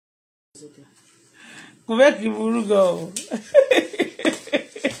Quebec burú gan o.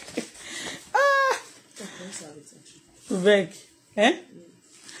 Quebec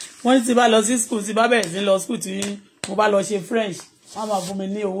wọ́n ní tí bá lọ sí school tí bá bẹ̀rẹ̀ sí lọ school tí mo bá lọ ṣe French wọ́n máa fún mi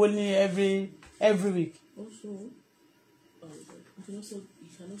ní owó ní every week. Also, you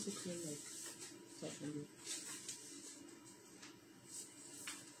can also claim like self-employed.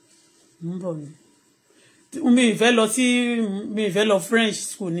 Mi ìfẹ́ lọ French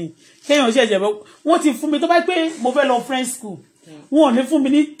school ni kéèyàn ṣẹ̀ṣẹ̀ bọ́ wọ́n ti fún mi tó bá pé mo fẹ́ lọ French school wọn ò ní fún mi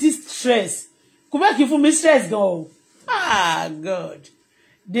ní stress kò bẹ́ẹ̀ kí fún mi stress gan o God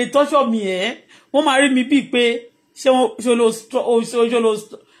they torture me wọ́n máa rí mi bíi pé ṣé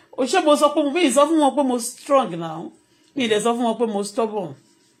mo sọ pé mo bí sọ fún wọn pé mo strong now mi ìdẹ̀ sọ fún wọn pé mo stubborn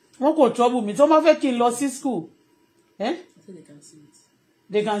wọn kò trouble mi tí wọ́n bá fẹ́ kí n lọ sí school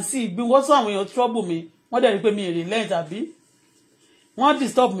they can see bí wọ́n sọ àwọn èèyàn trouble mi wọ́n dẹ̀ rí pé mi ì relent àbí wọ́n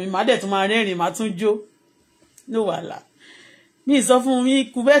disturb mi màá dẹ̀ tún máa rẹ́rìn màá tún jó no wàhálà mi sọ fún mi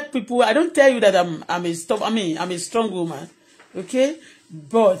Quebec people I don't tell you that I'm a strong woman okay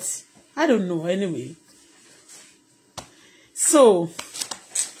but I don't know anyway so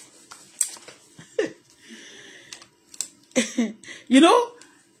you know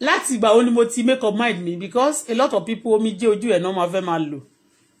láti ìgbà wo ni mo ti make up mind mi because a lot of people omi jẹ́ ojú ẹ̀ náà máa fẹ́ máa lò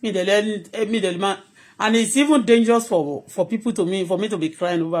mi dẹ̀ máa and it's even dangerous for people for me to be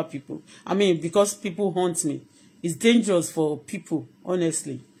crying over people because people haunt me it's dangerous for people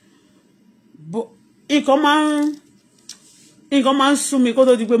honestly but nǹkan máa ń sún mi kó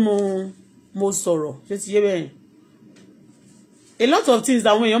tó di pé mo sọ̀rọ̀ ṣé ti yé bẹ́ẹ̀ a lot of things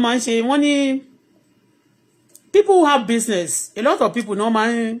that èèyàn máa ń ṣe wọ́n ní people who have business a lot of people no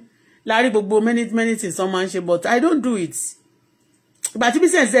man láàrin gbogbo many things wọ́n máa ń ṣe but I don't do it but the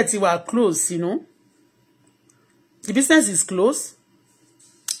business that you are close the business is close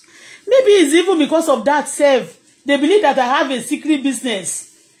maybe it's even because of that self they believe that I have a secret business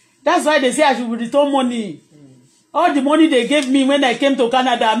that's why they say I should return money all the money they gave me when I came to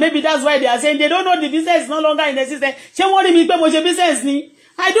Canada maybe that's why they are saying they don't know the business is no longer in existence ṣé wọ́n rí mi pé mo ṣe business ni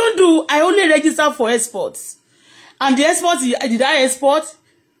I only register for exports and the export did I export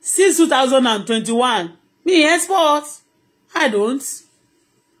since 2021 me export I don't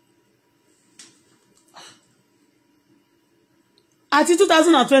àti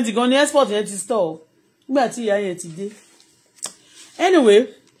 2020 gan ni export yẹn ti store nígbà tí ìyá yẹn ti dé anyway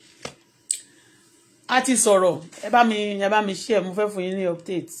a ti sọ̀rọ̀ ẹ bá mi share mo fẹ́ fún yín ní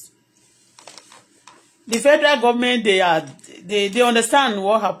update the federal government they understand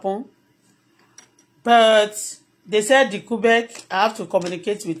what happened but they said the Quebec I have to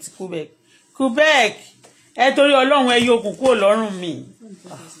communicate with Quebec ẹ torí Ọlọ́run ẹ yọ okùn kúrò lọ́rùn mi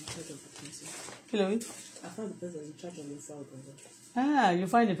kí ló wí. You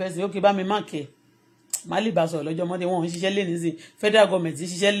find the person okay bá mi mark ẹ má lè bá sọ̀rọ̀ lọ́jọ́ mọ́dé wọn ò ń ṣiṣẹ́ lé nísìn federal government ń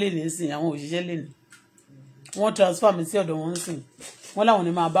ṣiṣẹ́ lé nísìn àwọn ò ṣiṣẹ́ lé ní wọ́n transfer mi sí ọ̀dọ̀ wọn sìn wọ́n láwọn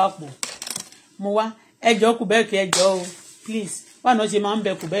ní máa bá pọ̀ mo wá ẹjọ́ Quebec ẹjọ́ o please wà náà ṣe máa ń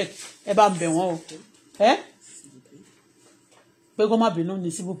bẹ Quebec ẹ bá ń bẹ wọ́n o pé kó má bínú ní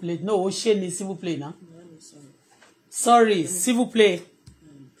civil plate no ó ṣe ní civil plate náà sorry civil plate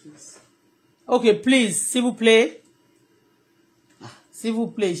okay please civil plate civil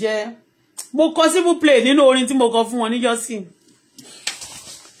plate ṣe mo kọ civil plate nínú orin tí mo kọ fún wọn níjọ́sí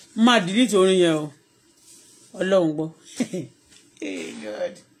má delete orin yẹn o Ọlọ́run gbọ́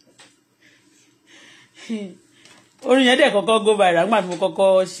orin yẹn dẹ̀ kọ́kọ́ go viral nígbà tí mo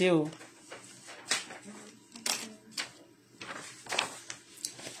kọ́kọ́ ṣe o.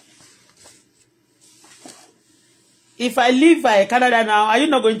 If I leave Canada now, are you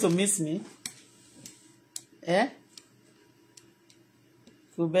not going to miss me?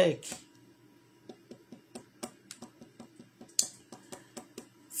 Quebec.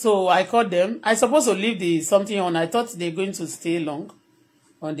 So I called them. I supposed to leave the something on. I thought they're going to stay long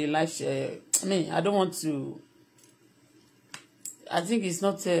on the live. I don't want to. I think it's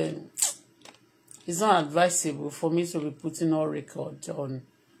not advisable for me to be putting all record on.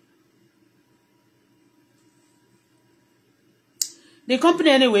 The company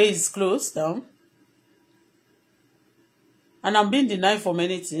anyway is closed down. And I'm being denied for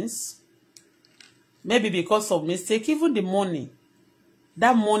many things. Maybe because of mistake. Even the money.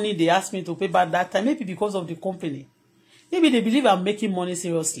 That money they asked me to pay back that time. Maybe because of the company. Maybe they believe I'm making money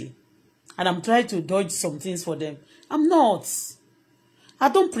seriously. And I'm trying to dodge some things for them. I'm not. I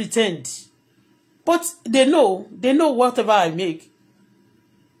don't pretend. But they know whatever I make.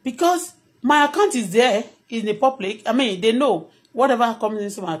 Because my account is there in the public. They know whatever comes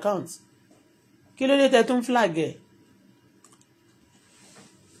into my account. Kí ló dé tẹ́ tún flag ẹ̀?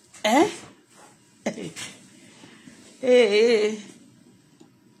 Eh? Hey,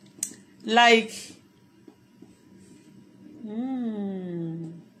 like,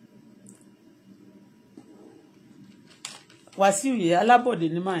 Wàsíù yìí alábọ̀dé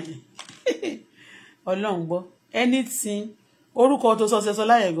ní màá yẹn. Ọlọ́run gbọ́. Anything. Orúkọ tó sọ ṣẹṣọ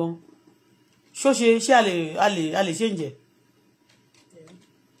láyé gan. Ṣó ṣe a lè change it?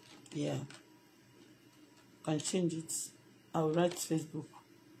 Yeah. Can change it. I will write Facebook.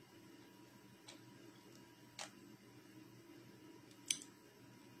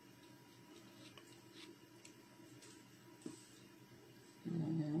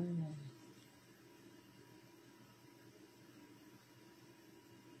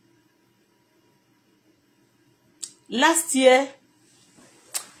 Last year,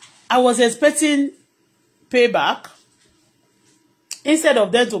 I was expecting payback. Instead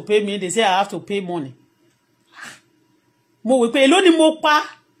of them to pay me, they say I have to pay money. Mo wí pé èló ni mo pa.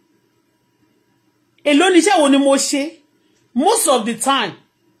 Èló ni iṣẹ́ wo ni mo ṣe. Most of the time,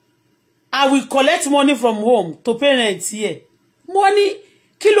 I will collect money from home to pay rent here. Money,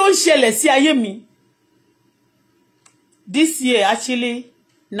 kí ló ń ṣẹlẹ̀ sí ayé mi. This year, actually,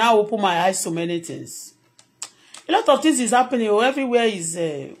 now open my eyes to many things. A lot of things is happening. Everywhere is,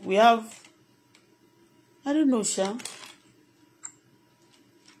 we have, I don't know, Sha.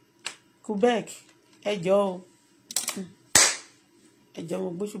 Quebec, ẹjọ́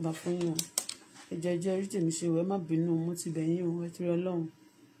mo gbóṣùbà fún yín o. Ẹjọ́ rí tèmi ṣe o, ẹ má bínú, mo ti bẹ̀ yín o, ẹ torí Ọlọ́run.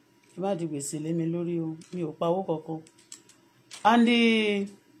 Ẹ má di gbèsè lé mi lórí o, mi ò pa owó kankan. And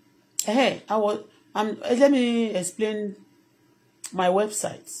let me explain my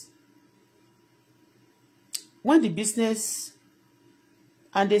website. When the business,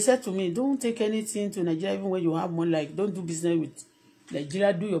 and they said to me, don't take anything to Nigeria even when you have money, like don't do business with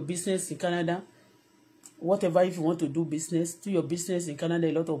Nigeria, do your business in Canada. Whatever, if you want to do business, do your business in Canada.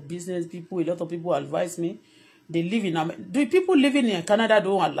 A lot of people advise me. They live in, do people living in Canada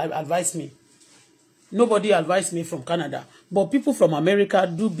don't advise me? Nobody advised me from Canada. But people from America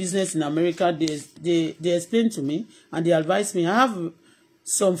do business in America. They explain to me and they advise me. I have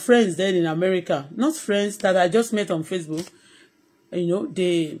some friends then in America, not friends that I just met on Facebook. You know,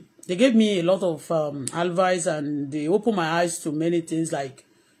 they gave me a lot of advice and they opened my eyes to many things, like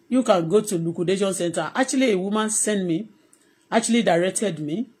you can go to liquidation center. Actually, a woman directed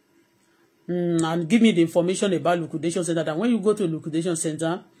me and give me the information about liquidation center, that when you go to liquidation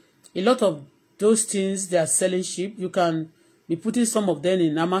center, a lot of those things they are selling cheap. You can be putting some of them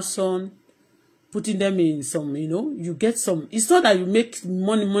in Amazon, putting them in some, you know, you get some. It's not that you make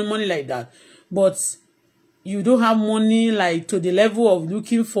money like that, but you don't have money like to the level of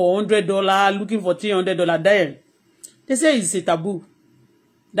looking for $100, looking for $300. Then they say it's a taboo,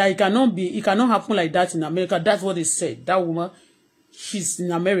 that it cannot happen like that in America. That's what they said. That woman, she's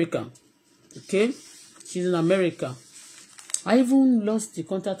in America. Okay, she's in America. I even lost the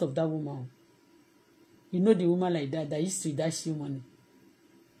contact of that woman. You know the woman like that used to dash you money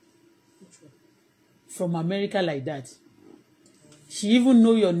from America like that. She even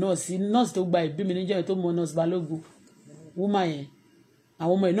know your nurse. Nurse tó gba ìbí mi níjọ́ tó mọ nurse Balógun. Woman yẹn.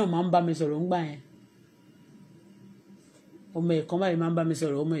 Àwọn ọmọ ẹ̀ náà máa ń bá mi sọ̀rọ̀ ńgbà yẹn. Ọmọ ẹ̀ kan báyìí máa ń bá mi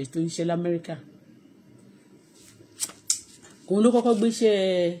sọ̀rọ̀, ọmọ ẹ̀ tó ń ṣe l'Amẹ́ríkà. Òun ló kọ́kọ́ gbéṣẹ́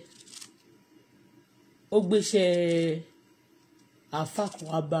àfà kan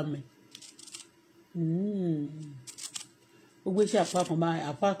wá bá mi. Ó gbéṣẹ́ àpá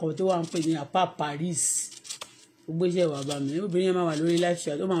kan tó wà ń pè ní àpá Paris. Ó gbéṣẹ́ wá bá mi. Obìnrin yẹn máa wà lórí live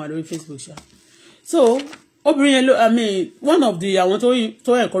chat, ó máa wà lórí Facebook chat. So obìnrin yẹn one of the àwọn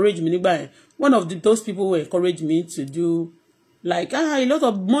tó encourage me nígbà yẹn, one of those people who encourage me to do like a lot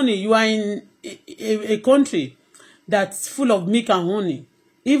of money. You are in a country that's full of milk and honey.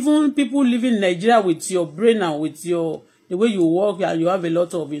 Even people living in Nigeria with your brain and with the way you work, and you have a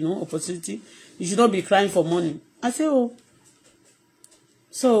lot of opportunity. You should not be crying for money. I say, oh,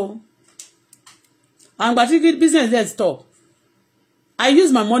 so and but if business there stop, I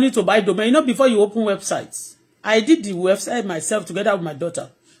use my money to buy domain. Before you open websites, I did the website myself together with my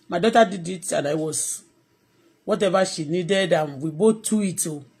daughter. My daughter did it, and I was whatever she needed, and we both do it.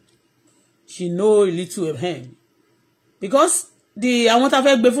 So she know a little of him, because I want to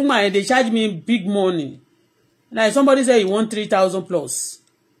pay for my, they charge me big money. Like somebody said, you want 3,000 plus.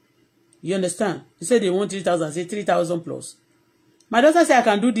 You understand? He said they want 3,000. I say 3,000 plus. My daughter said I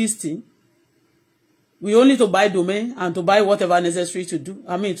can do this thing. We only to buy domain and to buy whatever necessary to do.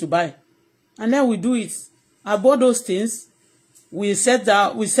 To buy, and then we do it. I bought those things. We said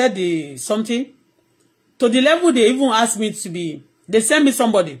the something to the level they even asked me to be. They sent me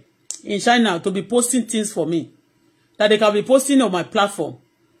somebody in China to be posting things for me, that they can be posting on my platform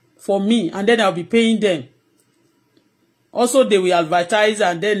for me, and then I'll be paying them. Also, they will advertise,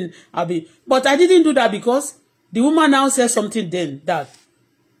 and then I'll be... But I didn't do that because the woman now says something then that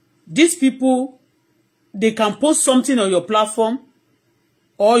these people, they can post something on your platform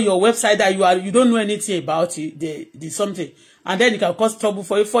or your website that you don't know anything about it, the something, and then it can cause trouble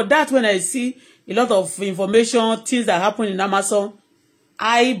for you. For that, when I see a lot of information, things that happen in Amazon,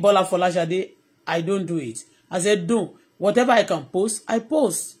 Bola Folashade, I don't do it. I said, no. Whatever I can post, I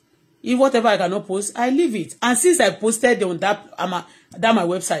post. If whatever I cannot post, I leave it. And since I posted on that my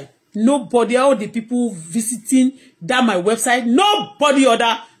website, nobody, all the people visiting that my website, nobody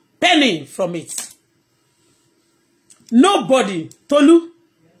order penny from it. Nobody. Tolu,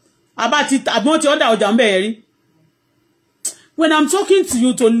 about it, about your order. When I'm talking to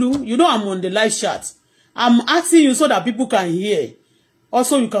you, Tolu, you know I'm on the live chat. I'm asking you so that people can hear.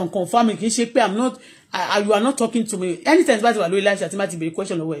 Also, you can confirm it. I'm not. You are not talking to me. Anytime about you are live chat, might be a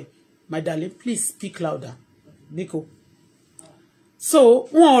question away. My darling, please speak louder. Nico. So,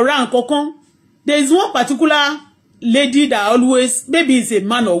 there is one particular lady that always, maybe it's a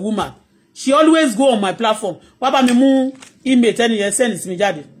man or woman. She always go on my platform. What about me? Email telling you send it to me,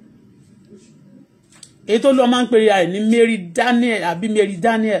 daddy. Eto lo man pere ni Mary Daniel àbí Mary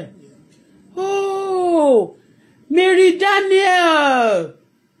Daniel. Oh, Mary Daniel.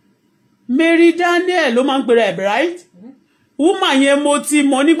 Mary Daniel ló man pere right? Woman yẹn mo ti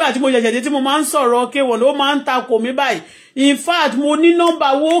mọ̀ nígbà tí mo jẹjẹ tí mo man sọ̀rọ̀ okay wọ́n ló man tako mi báyìí. In fact, mo ní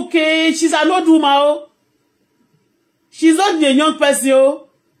number wo okay, she's an old woman o. She's not a young person o.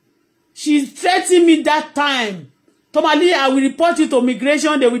 She threatened me that time. Tomali, I will report you to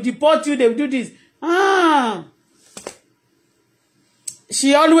migration, they will deport you, they will do this.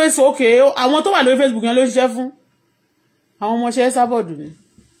 She always okay. Àwọn tó wà lórí Facebook yẹn ló ṣiṣẹ́ fún. Àwọn ọmọọṣẹ́ sábọ̀dù ni.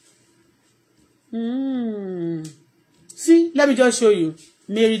 See, let me just show you.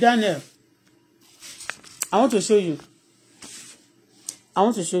 Mary Daniel. I want to show you. I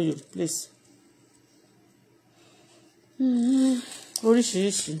want to show you, please.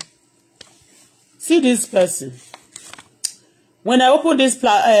 Oríṣiríṣi. See this person. When I open this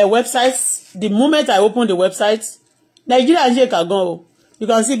website, the moment I open the website, Nigeria and Chicago, you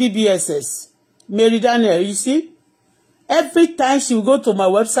can see BBSS. Mary Daniel, you see? Every time she will go to my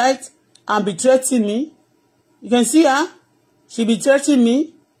website and be threatening me, you can see her. She be threatening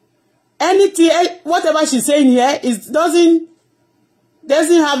me. Anything, whatever she's saying here, it doesn't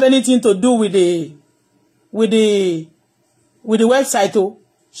have anything to do with the website. Oh,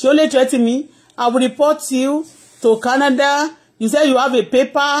 she only threatened me. I will report you to Canada. You say you have a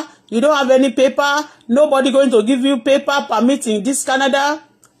paper. You don't have any paper. Nobody going to give you paper permitting this Canada.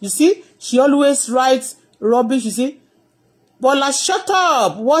 You see, she always writes rubbish. You see, Bola, shut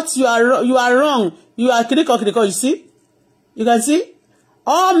up. What you are wrong. You are critical. You see, you can see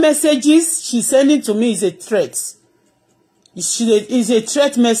all messages she's sending to me is a threat. It's a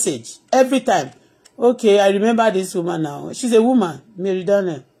threat message every time. Okay, I remember this woman now. She's a woman, Mary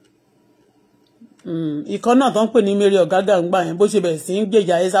Daniel. Ìkan náà tó ń pè ní Mary Ọ̀gágà ń gbà yẹn bó ṣe bẹ̀rẹ̀ sí ń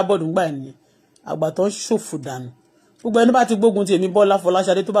gbèjà Esabod ń gbà yẹn ni àgbà tó ń ṣòfò dànù. Gbogbo ẹni bá ti gbógun ti èmi Bọ́lá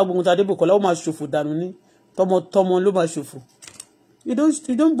Fọláṣadé tó bá gbógun ti Adébùkọ́lá ó máa ṣòfò dànù ní tọmọtọmọ ló máa ṣòfò. You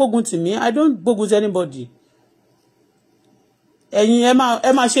don't gbógun ti me. I don't gbógun ti anybody. Ẹ̀yin ẹ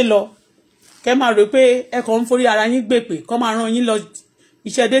máa ṣe lọ. Kẹ́ máa rò pé ẹ kàn ń forí ara yín gbèpè kọ́ máa rán yín lọ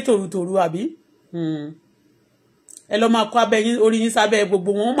iṣẹ́ dé tòrutòru àbí? Ẹ lọ máa kó abẹ́ yín orí yín sábẹ́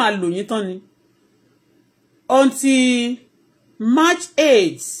gbogbo wọn máa lò yín tán ni. Until March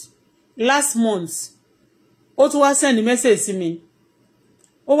 8th last month, ó tún wá send message sí mi.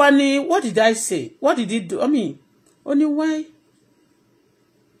 Ó wá ní, what did I say? What did he do? I mean, only why?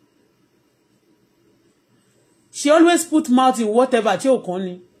 She always put mouth in whatever tí ó kàn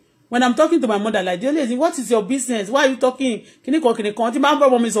ní. When I'm talking to my mother, like, what is your business? Why are you talking? Kìnìkan tí máa ń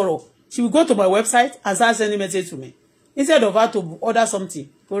bọ̀ mi sọ̀rọ̀. She will go to my website and start sending message to me. Instead of her to order something,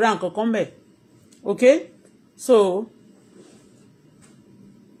 to run come back. Okay? So,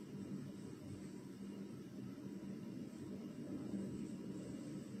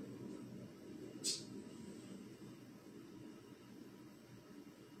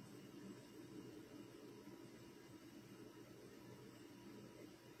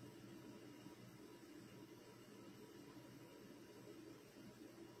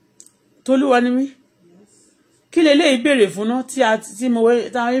 Tolúwa ni mí. Kí lélẹ́yìí béèrè fún náà tí mo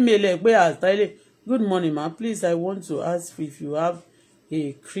ta email ẹ̀ pé àtàlẹ́. Good morning, ma. Please, I want to ask if you have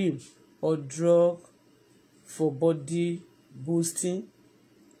a cream or drug for body boosting.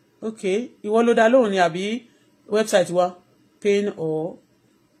 Okay. Ìwọ ló dá lóhùn ni àbí website wa pain or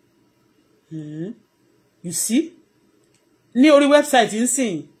you see? Ní orí website ń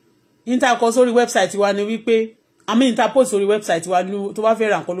sìn Inter kọ sórí website wa ni wípé Inter post sórí website wa ni tó bá fẹ́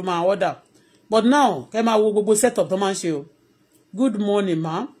ra nǹkan ló máa order. But now kẹ́ máa wo gbogbo setup tó máa ń ṣe o. Good morning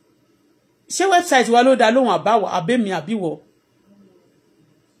ma. Ṣé website wa ló dá lóhùn àbáwọ̀ àbẹ́mi àbíwọ̀?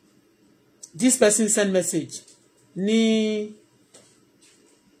 This person send message ní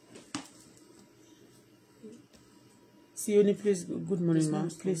see only please good morning ma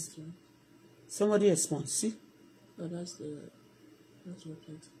please somebody respond see. Oh, that's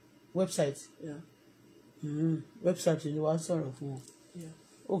website. Yeah. Website ni wàá sọ̀rọ̀ fún wọn. Yeah.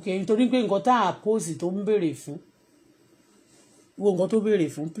 Okay, nítorí pé nǹkan tá a post tó ń béèrè fún wo nǹkan tó béèrè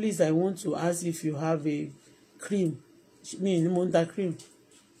fún please I want to ask if you have a cream mi ni mo ń ta cream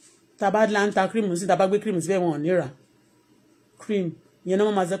tá bá la ń ta cream sí tá bá gbé cream síbẹ̀ wọn ò ní rà cream ìyẹn náà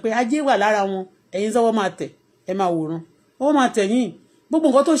wọ́n máa sọ pé ajé wà lára wọn ẹ̀yin sọ́wọ́ máa tẹ̀ ẹ máa wòran ọwọ́ máa tẹ̀ yín gbogbo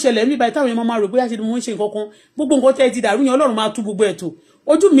nǹkan tó ṣẹlẹ̀ níbi báyìí táwọn èèyàn máa rò bóyá ṣe ni mo ń ṣe nǹkan kan gbogbo nǹkan tẹ́ ti dàrú yẹn Ọlọ́run máa tú gbogbo ẹ̀ tó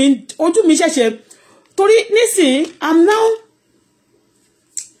ojú mi ṣẹ̀ṣẹ̀ torí nísìnyí I'm now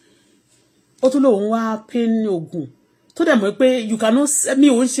ó tún lóun wá pain oògùn tó dẹ̀ mọ̀ pé you cannot mi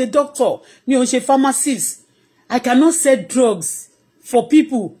ò ń ṣe doctor mi ò ń ṣe pharmacist I cannot sell drugs for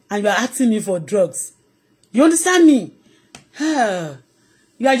people and you are asking me for drugs you understand me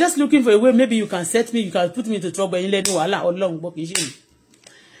you are just looking for a way maybe you can set me you can put me into trouble ẹ̀yin lẹ́nu wàhálà Ọlọ́run gbọ́ kìí ṣe mi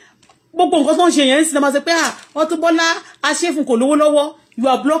gbogbo nǹkan tó ń ṣe yẹn ń sin náà máa sọ pé Auto-Bola aṣẹ́fun kò lówó lọ́wọ́ you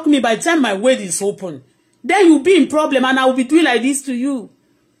are blocking me by the time my way is open then you be in problem and I will be doing like this to you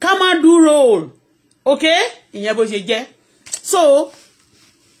come and do roll okay ìyẹn bó ṣe jẹ́ so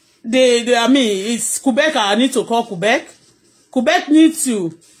it's Quebec I need to call Quebec needs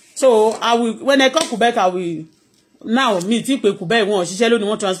to so I will when I call Quebec I will now me ti pe Quebec wọ́n ṣiṣẹ́ lónìí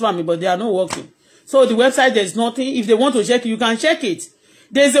wọ́n transfer me but they are not working so the website there's nothing if they want to check you can check it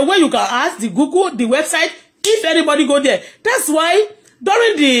there's a way you can ask the Google the website if anybody go there that's why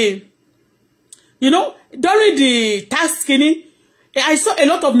during the tax skinny I saw a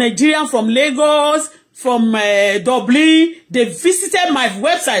lot of Nigerians from Lagos from Dublin they visited my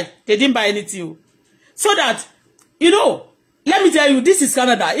website they didn't buy anything so that let me tell you this is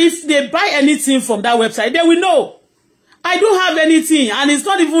Canada if they buy anything from that website they will know I don't have anything and it's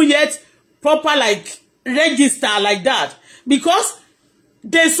not even yet proper like register like that because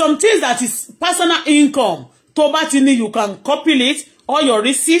there's some things that is personal income Tobatini you can copy it all your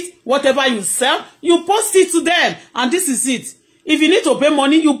receipt whatever you sell you post it to them and this is it if you need to pay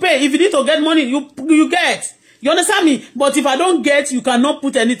money you pay if you need to get money you get you understand me but if I don't get you cannot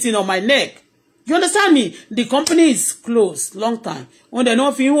put anything on my neck you understand me the company is closed long time when they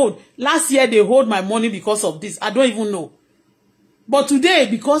not hold last year they hold my money because of this I don't even know but today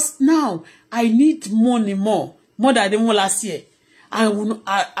because now I need money more than even last year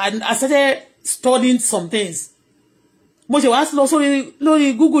I started studying some things mo ṣe wá lọ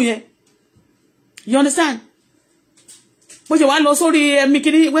lórí Google yẹn you understand mo ṣe wá lọ sórí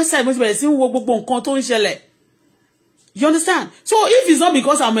mikini website mo ṣe bẹ̀rẹ̀ sí wo gbogbo nǹkan tó ń ṣẹlẹ̀ you understand so if it's not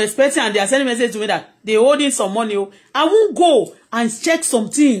because I'm expecting and they are sending message to me that they holding some money I won't go and check some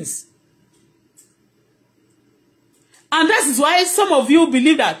things and that is why some of you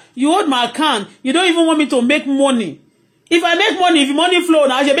believe that you hold my account you don't even want me to make money if I make money if money flow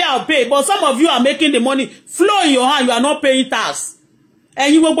now I'll pay but some of you are making the money flow in your hand you are not paying tax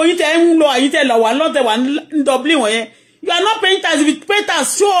and you gbogbo yín tẹ́ ń lọ àyín tẹ́ lọ wà lọ́tẹ̀ wà ń Dublin wọ̀nyẹn you are not paying tax if you pay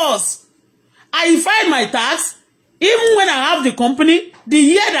tax show us I file my tax even when I have the company the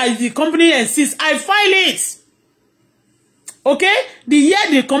year that the company exists I file it okay the year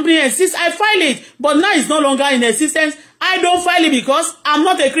the company exists I file it but now it's no longer in existence I don't file it because I'm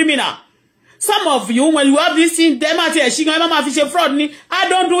not a criminal some of you when you have this thing them at fraud I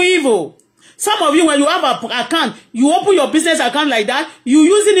don't do evil some of you when you have an account you open your business account like that you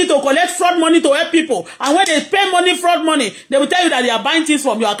using it to collect fraud money to help people and when they pay money fraud money they will tell you that they are buying things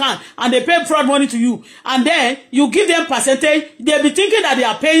from your account and they pay fraud money to you and then you give them percentage they'll be thinking that they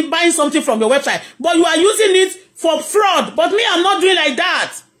are buying something from your website but you are using it for fraud but me I'm not doing like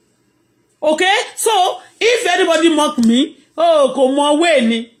that okay so if anybody mock me kò mọ̀ way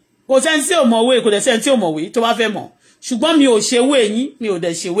ni kò sẹ́ni tí ò mọ̀ way kò dẹ̀ sẹ́ni tí ò mọ̀ way tó bá fẹ́ mọ̀ ṣùgbọ́n mi ò ṣe way yín mi ò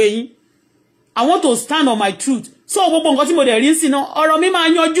dẹ̀ ṣe way yín I want to stand on my truth so gbogbo nǹkan tí mo dẹ̀ rí sí náà ọ̀rọ̀ mi máa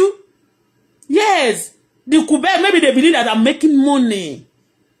yanjú yes the Quebec maybe they believe that I'm making money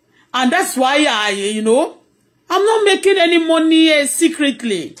and that's why I'm not making any money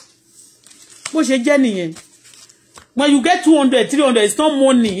secretly bó ṣe jẹ́ nìyẹn when you get 200 300 it's not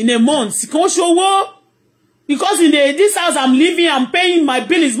money in a month kò ṣòwò because in this house I'm living I'm paying my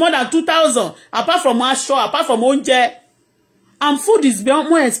bill is more than 2,000 apart from aṣọ apart from oúnjẹ and food is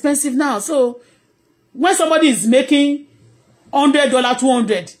more expensive now so when somebody is making $100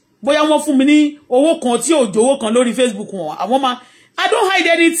 200 bóyá wọ́n fún mi ní owó kan tí ò jówó kan lórí Facebook wọn àwọn máa I don't hide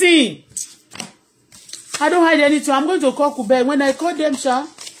anything. I don't hide anything. I'm going to call Quebec. When I call them, sha,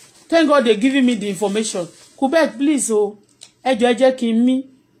 thank God they're giving me the information. Quebec, please, oh, ẹ jẹ́ kí n mí.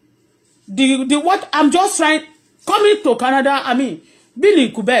 The what I'm just trying coming to Canada. I mean, being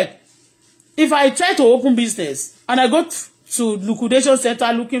in Quebec. If I try to open business and I go to liquidation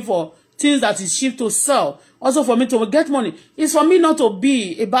center looking for things that is cheap to sell, also for me to get money, it's for me not to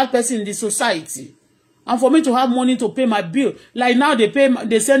be a bad person in the society. And for me to have money to pay my bill. Like now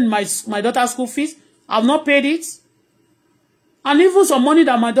they send my daughter's school fees. I've not paid it. And even some money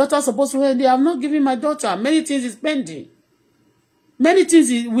that my daughter supposed to pay, they have not given my daughter. Many things is pending. Many things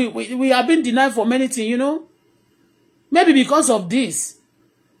we have been denied for many things, you know. Maybe because of this.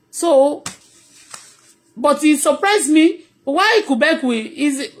 So, but it surprised me. Why Quebec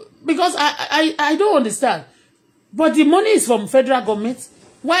is because I don't understand. But the money is from federal government.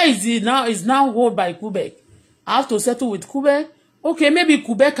 Why is it now held by Quebec? I have to settle with Quebec. Okay, maybe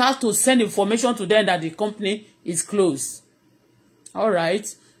Quebec has to send information to them that the company is closed. All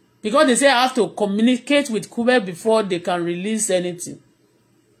right. Because they say I have to communicate with Quebec before they can release anything.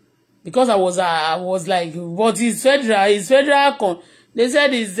 Because I was like, what is federal? Is federal? They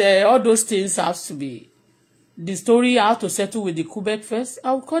said all those things have to be. The story I have to settle with the Quebec first.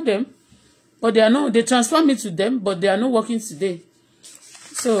 I'll call them. But they are not. They transfer me to them, but they are not working today.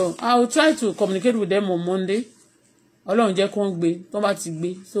 So I will try to communicate with them on Monday. Ọlọ́run jẹ́ kó ń gbé, tó bá ti gbé.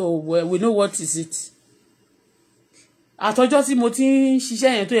 So we know what is it. Àtọjọ́ tí mo ti ń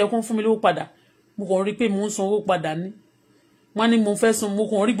ṣiṣẹ́ yẹn tó yẹ kó fún mi lówó padà. Mo kàn rí pé mo ń san owó padà ní. Wọ́n ní mo fẹ́ san mo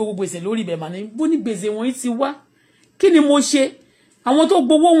kàn rí gbogbo gbèsè lórí ibẹ̀ mà ní. Bó ní gbèsè wọn ti wá. Kí ni mo ṣe? Àwọn tó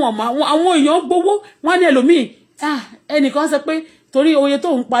gbowó wọn mà àwọn èèyàn gbowó wọ́n ní ẹlòmíì. Ẹnìkan sọ pé torí oye tó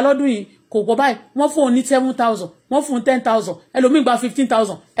ń pa lọ́dún yìí kò pọ̀ báyìí wọ́n fún un ní 7,000 wọ́n fún un 10,000 ẹlòmíì gba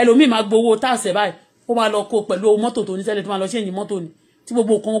 15,000 ẹlòmíì máa gbowó táàsẹ̀ báyìí ó máa lọ kó pẹ̀lú owó mọ́tò tó ní tẹ́lẹ̀ tó máa lọ ṣéǹjì mọ́tò ni tí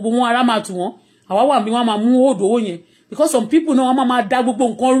gbogbo nǹkan gbogbo wọn ará máa tù wọ́n àwa wà bí wọ́n máa mú òdò owó yẹn because some people náà wọ́n máa da gbogbo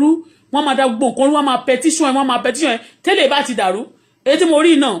nǹkan rú wọ́n máa da gbogbo nǹkan rú wọ́n máa petition ẹ̀ tẹ́lẹ̀ bá ti dàrú èyí tí mo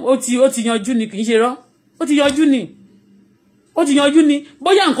rí náà ó ti yanjú ni kì í ṣe rọ́ ó ti yanjú ni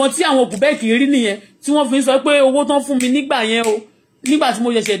bóyá nǹkan tí àwọn Quebec rí nìyẹn tí wọ́n fi ń sọ pé owó tán fún mi nígbà yẹn o nígbà tí mo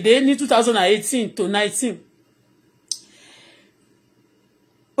ṣẹ̀ṣẹ̀ dé ní 2018 to 19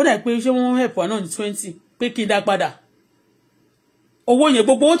 ó dà pé ṣé wọ́n help wa náà ní 20 pé kí n dá padà owó yẹn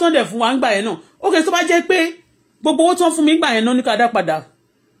gbogbo owó tán dẹ̀ fún wa ń gbà yẹn náà ókè tó bá jẹ́ pé gbogbo owó tán fún mi gbà yẹn náà ní ká dá padà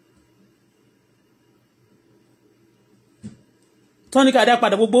tán ní ká dá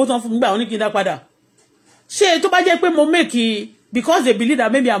padà gbogbo owó tán fún mi gbà yẹn ní kí n dá padà ṣé tó bá jẹ́ pé mo make because they believe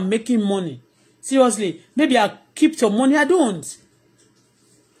that maybe I'm making money seriously maybe I keep your money I don't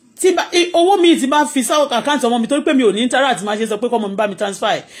owó mi ti bá fi sáwọ́ account ọmọ mi torí pé mi ò ní interact máa ṣe sọ pé kọ́mọ mi bá mi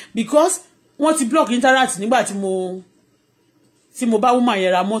transfer because wọ́n ti block interact nígbà tí mo bá woman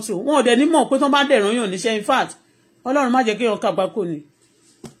yẹn ra mọ́tò wọn ò dẹ̀ ní mọ̀ pé tán bá dẹ̀ ràn yàn níṣẹ́ in fact Ọlọ́run má jẹ́ kéèyàn kàgbá kò ní.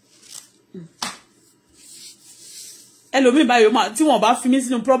 ẹlòmíì báyìí tí wọ́n bá fi mí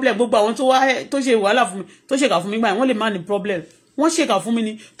sínú problem gbogbo àwọn tó ṣe wàhálà fún mi tó ṣèkà fún mi gbà wọ́n lè má ní problem wọ́n ṣèkà fún mi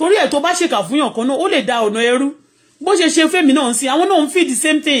ni torí ẹ̀ tó bá ṣèkà fún yàn kan náà ó lè da ọ̀nà ẹrú bó ṣe fẹ́mi náà sí àwọn náà ń feel the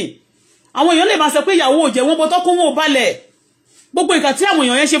same thing àwọn èèyàn lè máa sọ pé ìyàwó òjẹ́ wọn bọ́ tọ́kún wọn ò balẹ̀ gbogbo ìkà tí àwọn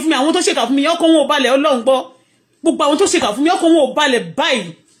èèyàn yẹn ṣe fún mi àwọn tó ṣèkà fún mi ọkàn wọn ò balẹ̀ Ọlọ́run gbọ́ gbogbo àwọn tó ṣèkà fún mi ọkàn wọn ò balẹ̀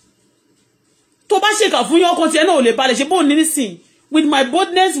báyìí tó bá ṣèkà fún yín ọkàn tiẹ̀ náà ò lè balẹ̀ ṣe bóun ní nísìn with my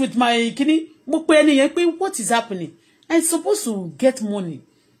boldness with my kíní mo pe ẹni yẹn pé what is happening I'm supposed to get money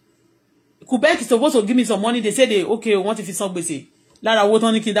Quebec is supposed to give me some money they say they okay wọ́n ti fi san gbèsè lára owó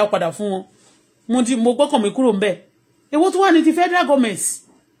tán ní kí n dá padà fún wọn mo gbọ́kàn mi kúrò ńbẹ̀ èwo tó wà ní ti federal government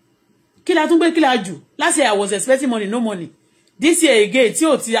kí la tún gbé kí la jù last year I was expecting money no money this year again tí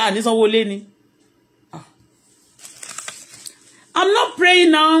ò ti ní sanwó lé ni I'm not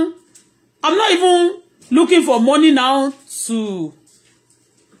praying now I'm not even looking for money now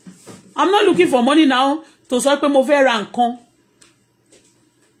to sọ pé mo fẹ́ ra nǹkan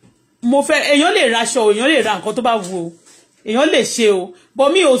mo fẹ́ èèyàn lè raṣọ èèyàn lè ra nǹkan tó bá wù o èèyàn lè ṣe o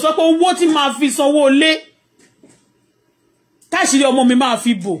but mi ò sọ pé owó tí máa fi sanwó lé táṣìírí ọmọ mi máa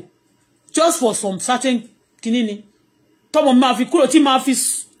fi bò just for some certain kinní ni tọ́mọ mi máa fi kúrò tí máa fi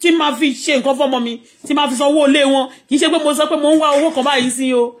ṣe nǹkan fọ́mọ mi tí máa fi sanwó lé wọn kì í ṣe pé mo sọ pé mo ń wá owó kan báyìí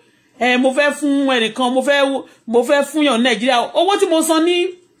sí o mo fẹ́ fún ẹnìkan mo fẹ́ fún yàn Nàìjíríà owó tí mo san ní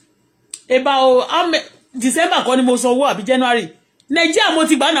about December kan ni mo san owó àbí January Nàìjíríà mo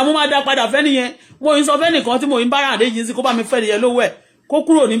ti gbà náà mo máa dá padà fẹ́ nìyẹn mo ń sọ fẹ́ nìkan tí mo ń bára àdéjì sí kó bá mi fẹ́ nìyẹn lówó ẹ̀ kó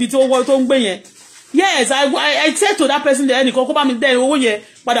kúrò níbi tí owó tó ń gbé yẹn yes I said to that person there ẹnìkan kó bá mi dẹ́ owó yẹn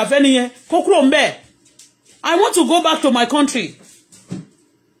padà fẹ́ nìyẹn kó kúrò ńbẹ̀ I want to go back to my country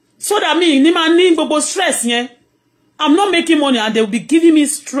so that me ní máa ní gbogbo stress yẹn. I'm not making money and they will be giving me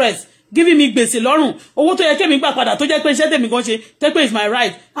stress, giving me gbèsè lọ́rùn. Owó tó yẹ kémi gbà padà tó jẹ́ pé iṣẹ́ tèmi gan ṣe, tẹ́ pé it's my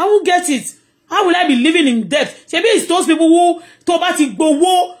right. I will get it. How will I be living in debt? Ṣebí it's those people who tó bá ti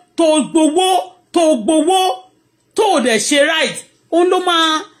gbowó, tó dẹ̀ ṣe right. Òun ló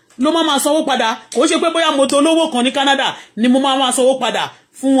máa sanwó padà. Kò ṣe pé bóyá mo dolówó kan ní Canada ni mo máa sanwó padà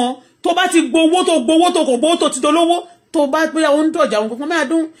fún wọn. Tó bá ti gbowó tó kò gbowó tó ti dolówó, tó bá bóyá ó ń dodge àwọn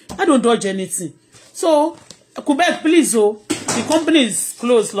kankan. I don't dodge anything. So Quebec, please, the company is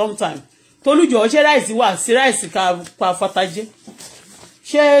closed long time. Tolujo, ṣé rice wà, sí rice ka fataje.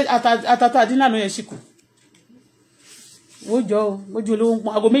 Ṣé atata dina no yẹn ṣìkù. Ojo olówó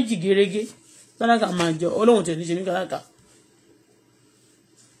npon ago méjì gerege. Tanaka máa jọ, Ọlọ́hun te ni ṣe ní kanaka.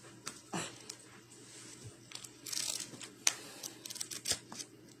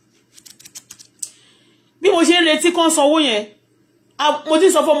 Bí mo ṣe retí kan sanwó yẹn, mo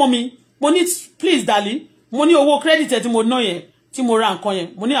ti sọ fún ọmọ mi, mo ní please darling, mo ní owó credit tí mo ná yẹn, tí mo ra nǹkan yẹn,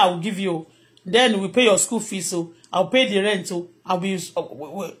 mo ní I will give you, then we pay your school fees, so I'll pay the rent, so I'll be and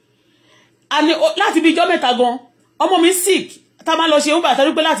láti bí ọjọ́ mẹ́ta gan, ọmọ mi sick, tá máa lọ ṣe Uber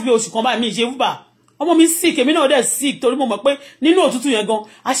torí pé láti bí oṣù kan báyìí mi ṣe Uber. Ọmọ mi sick, èmi náà dẹ̀ sick torí mo mọ̀ pé nínú òtútù yẹn gan,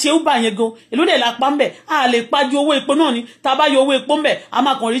 a ṣe Uber yẹn gan, èló dẹ̀ la pa ńbẹ̀, a lè pa ju owó epo náà ni, tá bá yọ owó epo ńbẹ̀, a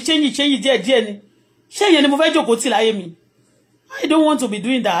máa kàn rí change díẹ̀ ni. Ṣé yẹn ni mo fẹ́ jókòó tì láyé mi? I don't want to be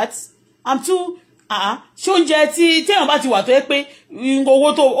doing that. I'm too ṣé oúnjẹ tí téèyàn bá ti wà tó yẹ pé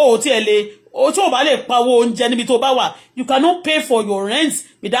owó tó o tí ẹ lè o tó bá lè pa owó oúnjẹ níbi tó bá wà, you cannot pay for your rent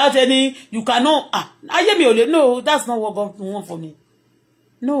without any, you cannot ayé mi ò lè, no, that's not what God want for me.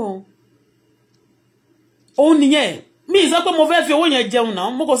 No. Òun nìyẹn. Mi sọ pé mo fẹ́ fi owó yẹn jẹun náà,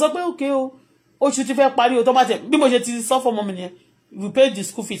 mo kò sọ pé okay o, oṣù ti fẹ́ parí o tó bá tẹ̀ bí mo ṣe ti sọ fún ọmọ mi nìyẹn, we pay the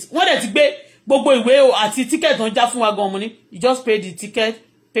school fees. Wọ́n dẹ̀ ti gbé gbogbo ìwé o àti ticket tó ń já fún wa gan mo ní, you just pay the ticket,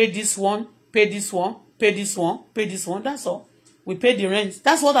 pay this one, pay this one, pay this one, pay this one, that's all. We pay the rent.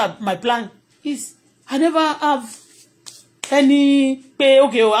 That's what my plan is. I never have any pay,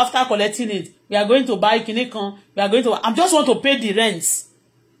 okay, after collecting it, we are going to buy kinikan, we are going to, I just want to pay the rent.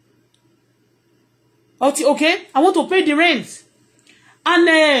 Okay, I want to pay the rent. And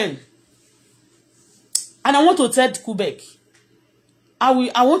I want to tell Quebec, I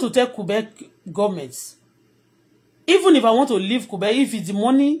want to tell Quebec government, even if I want to leave Quebec, if it's the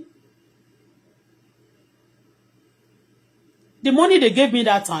money they gave me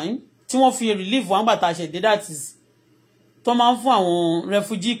that time, tí wọ́n fi relief one bàtà ṣẹ̀dé, that is tó máa ń fún àwọn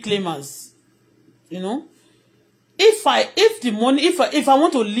refugee claimers, you know. If the money, if I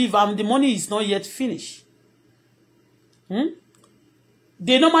want to leave, the money is not yet finished.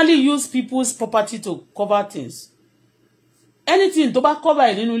 They normally use people's property to cover things. Anything tó bá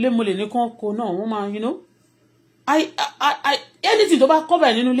cover nínú ilé mo lè ní kan kó náà wọ́n máa, you know. Anything tó bá cover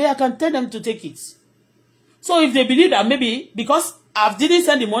nínú ilé, I can tell them to take it. So if they believe that maybe because I didn't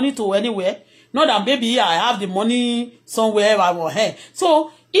send the money to anywhere, not that maybe I have the money somewhere or here.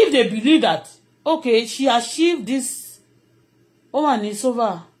 So if they believe that, okay, she achieved this, woman is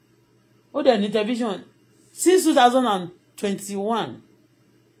over, the television since 2021.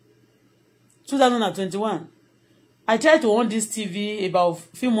 I tried to on this TV about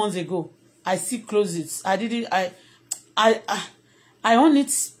a few months ago. I still close it. I on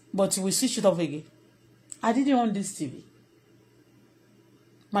it, but we switch it off again. I didn't on this TV.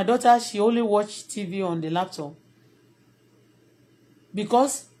 My daughter, she only watch TV on the laptop.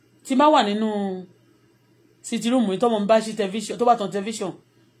 Because tí bá wà nínú sitting room tó mo bá ṣí television, tó bá tan television,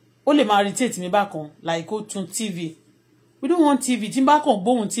 ó lè máa irritate mi bákan, like ó tún TV. We don't want TV. Tí bá kàn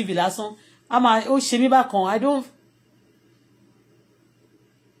gbóhùn TV lásán, ó ṣe mí bákan. I don't.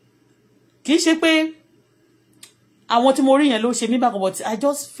 Kì í ṣe pé àwọn tí mo rí yẹn ló ṣe mí bákan, but I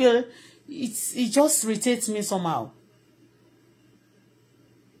just feel it just irritates me somehow.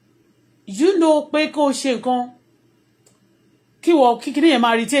 You know, pé kó ṣe nǹkan kí wọ́n kíkiri yẹn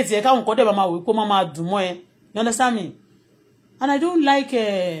máa irritate ẹ káwọn kan dẹ̀ máa wò pé máa dùn mọ́ ẹ. You understand me? And I don't like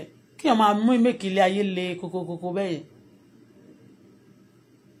kí wọ́n máa mú make ilé ayé le kókókókó bẹ́ẹ̀ yẹn.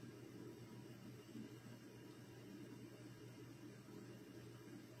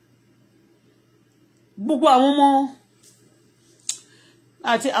 Gbogbo àwọn ọmọ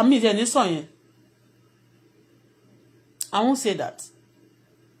àti àmì ìdẹ̀ ní sọ yẹn, I won't say that.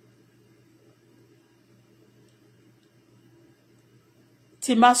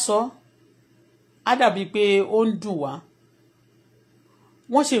 Tí má sọ á dàbí pé ó ń dùn wá.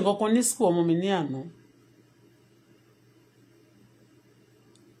 Wọ́n ṣe nǹkan kan ní school ọmọ mi ní àná.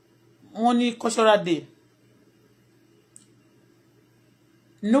 Wọ́n ní cultural day.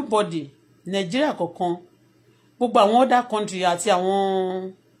 Nobody, Nigeria kankan, gbogbo àwọn other country àti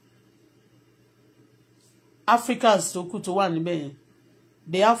àwọn Africans tó kù tó wà níbẹ̀ yẹn,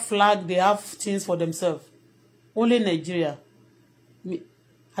 they have flag, they have things for themselves. Only Nigeria.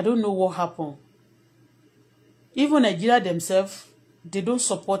 I don't know what happened. Even Nigeria themselves, they don't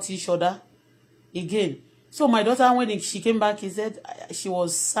support each other again. So my daughter, when she came back, he said she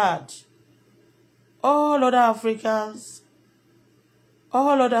was sad. All other Africans,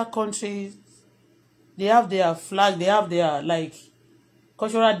 all other countries, they have their flag, they have their like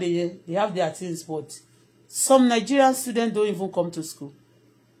cultural day, they have their things, but some Nigerian students don't even come to school.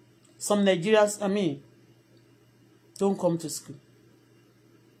 Some Nigerians, don't come to school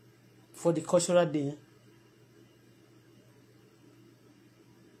for the cultural day.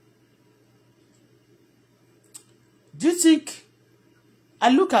 Do you think, I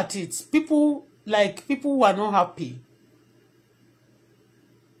look at it, people who are not happy.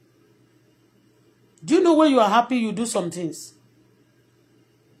 Do you know when you are happy, you do some things?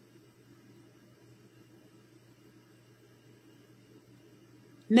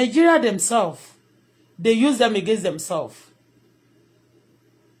 Nigeria themselves, they use them against themselves.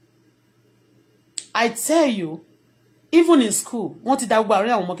 I tell you, even in school, wọ́n ti dá gbogbo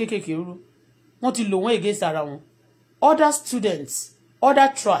àárín àwọn ọmọ kéékèèké rú, wọ́n ti lò wọ́n against ara wọn. Other students,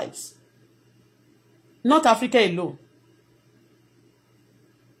 other tribes, not Africa alone.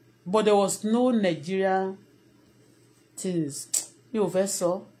 But there was no Nigeria things. Mi ò fẹ́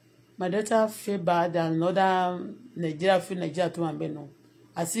sọ. My daughter feel bad and other Nigeria feel Nigeria too and no.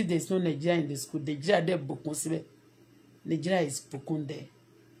 As if there's no Nigeria in the school. Nigeria there bokun síbẹ̀. Nigeria is bokun there.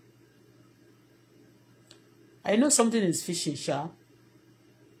 I know something is fishy, sha.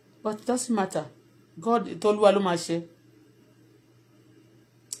 But it doesn't matter. God told wa ló máa ṣe.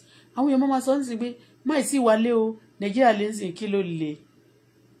 Àwọn èèyàn máa sọ ní pé máì sí wálé o, Nigeria lè ń sìn kí ló le.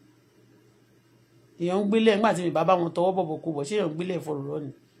 Èèyàn ń gbélé nígbà tí mi bàbá wọn tọwọ́ bọ̀bọ̀ kò bọ̀ ṣé èèyàn ń gbélé ìfọ̀rọ̀rọ̀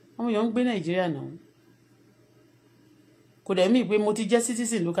ni. Àwọn èèyàn ń gbé Nigeria náà. Kò dẹ̀ mí pé mo ti jẹ́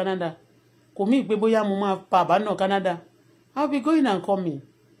citizen ló Canada. Kò mí pé bóyá mo máa pa àbá náà Canada. I'll be going and coming.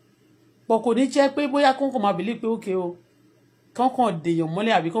 But kò ní jẹ́ pé bóyá kọ́ńkọ́ máa believe pé okay o. Kọ́ńkọ́ dèèyàn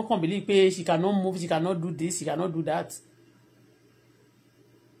mọ́lẹ̀ àbí kọ́ńkọ́ believe pé she cannot move, she cannot do this, she cannot do that.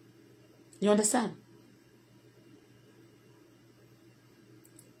 You understand?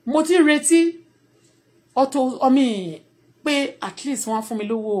 Mo ti retí pé at least wọ́n fún mi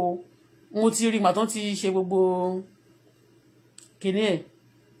lówó o. Mo ti rí ìgbà tán ti ṣe gbogbo kíní ẹ̀.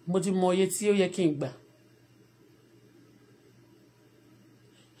 Mo ti mọ iye tí ó yẹ kí n gbà.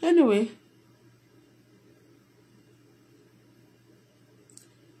 Anyway,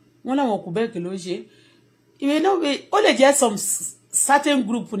 wọ́n láwọn kù bẹ́ẹ̀ kì ló ń ṣe. Ìwé náà ó lè jẹ́ some certain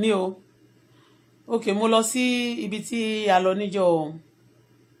group ni o. Okay, mo lọ sí ibi tí a lọ níjọ́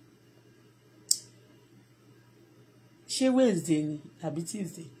ṣé Wednesday ni àbí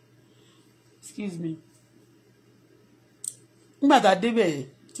Tuesday. Excuse me. Nígbà tá a débẹ̀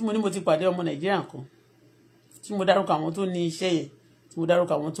tí mo ní mo ti pàdé ọmọ Nàìjíríà kan tí mo dárúkọ àwọn tó ní iṣẹ́ yẹn tí mo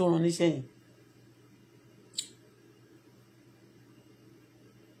dárúkọ àwọn tó rán níṣẹ́ yẹn.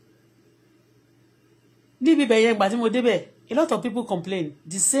 Níbi bẹ̀ yẹn gbà tí mo débẹ̀, a lot of people complain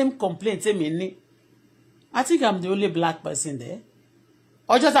the same complaint tèmi ní. I think I'm the only black person there.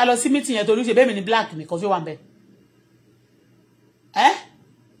 Ọjọ́ tá lọ sí meeting yẹn torí ṣe bẹ́ẹ̀ mi ní black nìkan ṣé wà ń bẹ̀.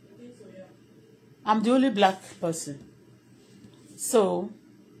 I'm the only black person. So,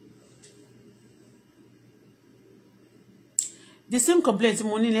 the same complaint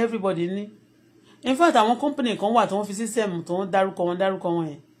mo ní everybody ní. In fact, àwọn company kan wà tí wọ́n fi system tó ń dárúkọ wọn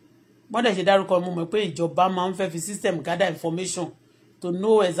yẹn. Wọ́n dẹ̀ ṣe dárúkọ mo mọ̀ pé ìjọba máa ń fẹ́ fi system gather information to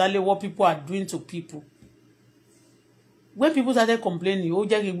know exactly what people are doing to people. When people started complaining, ó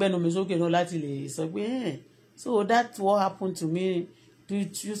jẹ́ kí n gbẹ́nu mi sókè náà láti lè sọ pé so that's what happened to me, do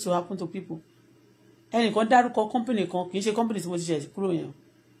it used to happen to people. Ẹnìkan dárúkọ company kan kì í ṣe company tí mo ti ṣe kúrò yẹn.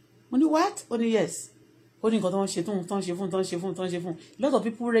 Mo ní what? Ó ní yes. Ó ní nǹkan tó ń ṣe fún. A lot of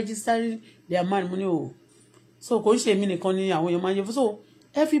people registering their man mo ní o. So kò ń ṣe èmi nìkan ni àwọn èèyàn máa ń ṣe fún. So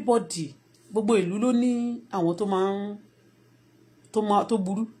everybody, gbogbo ìlú ló ní àwọn tó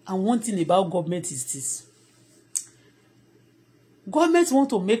burú. And one thing about government is this. Government want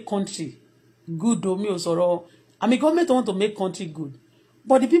to make country good o mi ò sọ̀rọ̀. Government want to make country good.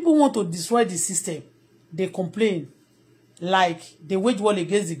 But the people want to destroy the system. They complain. Like they wage war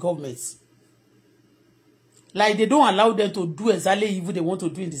against the government. Like they don't allow them to do exactly evil they want to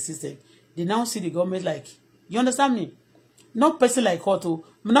do in the system. They now see the government like, you understand me? Not person like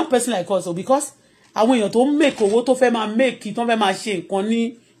us, because àwọn èèyàn tó make owó tó fẹ́ máa make tó fẹ́ máa ṣe nǹkan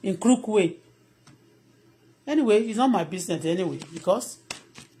ní in crook way. Anyway, it's not my business anyway, because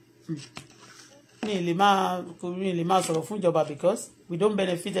mi lè máa sọ̀rọ̀ fún ìjọba because we don't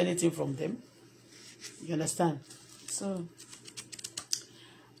benefit anything from them. You understand? So,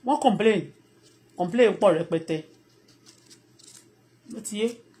 wọ́n complain pọ̀ rẹpẹtẹ. Ó ti yé.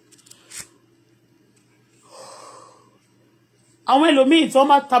 Àwọn ẹlòmíì tí wọ́n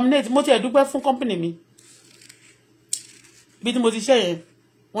máa terminate, mo ti ẹ̀ dúpẹ́ fún company mi. Bí tí mo ti ṣe yẹn,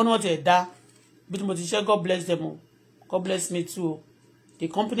 wọ́n ní wọ́n ti ẹ̀ dá. Bí tí mo ti ṣe, God bless them. God bless me too. The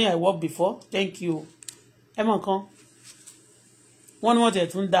company I worked before, thank you. Ẹ mọ̀ nǹkan. Wọ́n ní wọ́n ti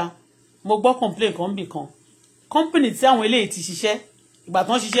ẹ̀ tún dá. Mo gbọ́ complain kan bì kan. Company tí àwọn eléyìí ti ṣiṣẹ́, ìgbà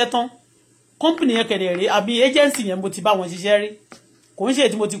tán ṣiṣẹ́ tán, company yẹn kẹ̀dẹ̀ rí, àbí agency yẹn mo ti bá wọn ṣiṣẹ́ rí. Kò ń ṣe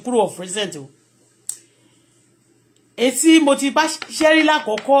tí mo ti kúrò of recent o. Èsì mo ti bá ṣiṣẹ́ rí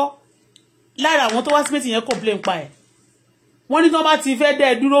lákọ̀ọ́kọ́ lára àwọn tó wá sí meeting yẹn complain pa ẹ̀. Wọ́n ní tí wọ́n bá ti fẹ́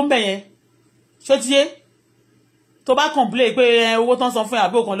dẹ́ dúró ń bẹ̀ yẹn. Ṣó ti yé? Tó bá complain pé owó tán san fún ẹ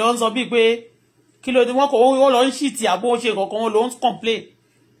àbí òkan ló ń sọ bíi pé kí ló dé wọ́n lọ ń ṣìtì àbó ṣe kankan wọ́n ló ń complain.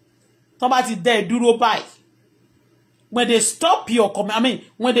 Tó bá ti dẹ́ dúró báyìí. When they stop your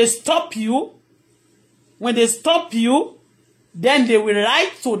when they stop you, then they will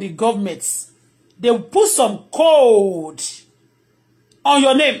write to the government. They will put some code on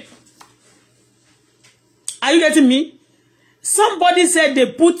your name. Are you getting me? Somebody said they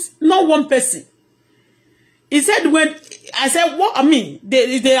put, not one person. He said when, I said, what, I mean,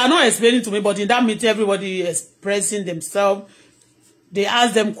 they are not explaining to me, but in that meeting, everybody expressing themselves. They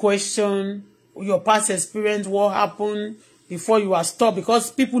ask them questions. Your past experience, what happened before you are stopped,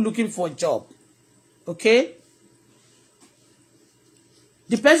 because people looking for a job. Okay?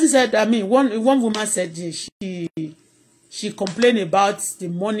 The person said, one woman said she complained about the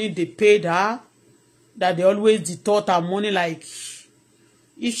money they paid her, that they always detort her money, like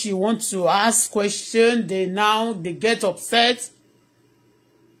if she wants to ask questions, they get upset.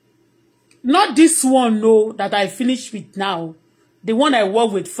 Not this one, no, that I finished with now. The one I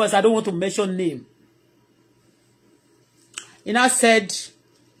work with first, I don't want to mention name. And I said,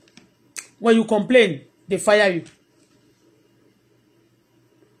 when you complain, they fire you.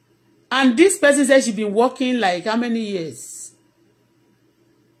 And this person said she's been working like how many years?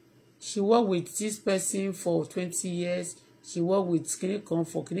 She worked with this person for 20 years. She worked with Kinikon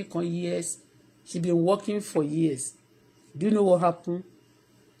for Kinikon years. She's been working for years. Do you know what happened?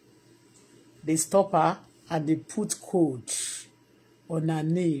 They stop her and they put code on her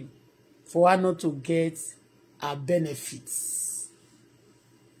name for her not to get her benefits.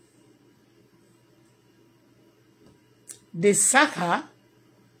 They sack her.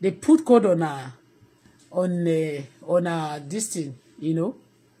 They put code on her, on her this thing, you know,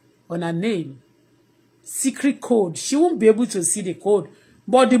 on her name. Secret code. She won't be able to see the code.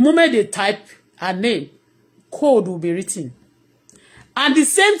 But the moment they type her name, code will be written. And the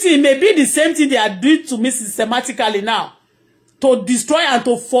same thing, maybe the same thing they are doing to me systematically now, to destroy and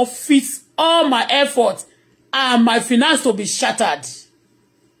to forfeit all my effort and my finance to be shattered.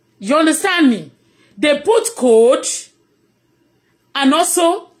 You understand me? They put code, and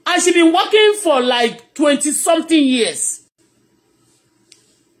also, and she been working for like 20-something years.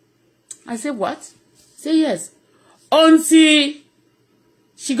 I said, what? Say yes. Until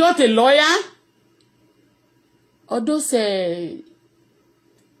she got a lawyer, or those, and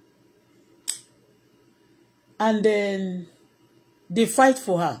then they fight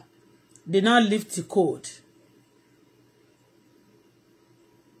for her. They now lift the code.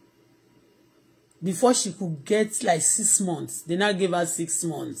 Before she could get like 6 months, they now gave her 6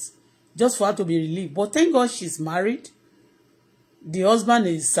 months just for her to be relieved. But thank God she's married. The husband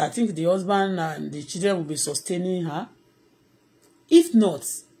is, I think the husband and the children will be sustaining her. If not,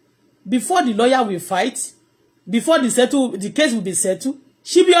 before the lawyer will fight, before the case will be settled,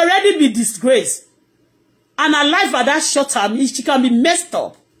 she'll be already be disgraced. And her life at that short time, she can be messed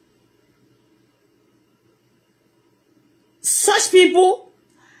up. Such people,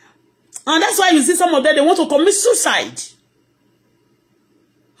 and that's why you see some of them, they want to commit suicide.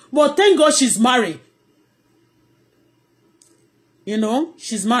 But thank God she's married. You know,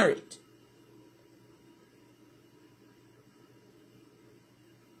 she's married.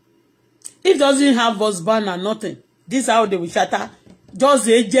 If doesn't have husband and nothing, this is how they will shatter. Just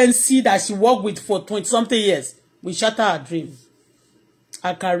the agency that she worked with for 20-something years will shatter her dream,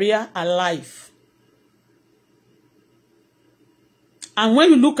 her career, her life. And when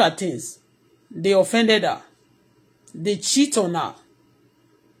you look at things, they offended her. They cheat on her.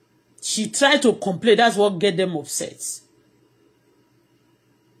 She tried to complain. That's what get them upset.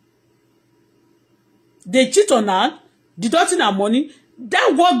 They cheat on her, deducting her money.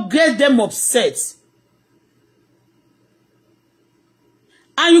 That's what get them upset.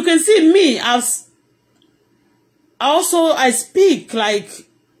 And you can see me as I speak like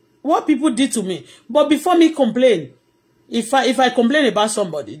what people did to me. But before me complain, if I complain about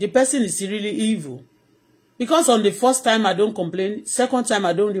somebody, the person is really evil. Because on the first time I don't complain, second time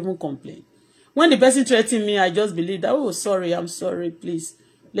I don't even complain. When the person threatened me, I just believe that, oh, sorry, I'm sorry, please.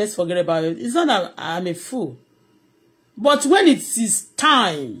 Let's forget about it. It's not that I'm a fool. But when it is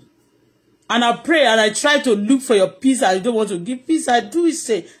time, and I pray and I try to look for your peace, I don't want to give peace, I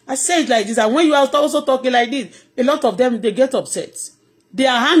say it like this. And when you are also talking like this, a lot of them, they get upset. They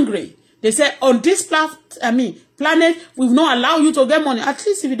are angry. They say, on this planet, we will not allow you to get money. At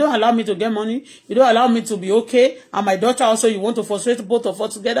least if you don't allow me to get money, you don't allow me to be okay, and my daughter also, you want to frustrate both of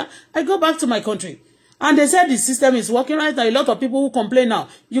us together, I go back to my country. And they said the system is working right now. A lot of people who complain now,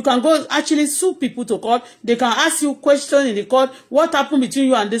 you can go actually sue people to court. They can ask you questions in the court. What happened between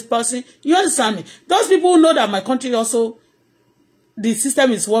you and this person? You understand me? Those people who know that my country also, the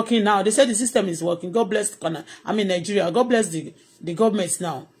system is working now. They said the system is working. God bless Nigeria. God bless the governments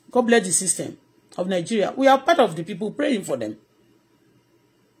now. God bless the system of Nigeria. We are part of the people praying for them.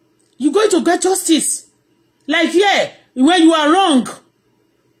 You're going to get justice. Like, yeah, when you are wrong.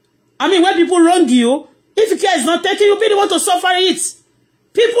 When people wrong you, if care is not taken, you'll be the one to suffer it.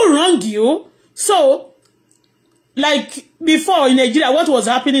 People wrong you. So, like before in Nigeria, what was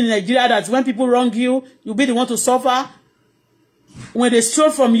happening in Nigeria, that when people wrong you, you'll be the one to suffer. When they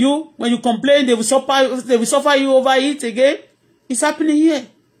steal from you, when you complain, they will suffer you over it again. It's happening here.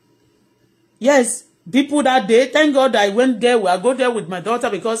 Yes, people that day, thank God I went there. I go there with my daughter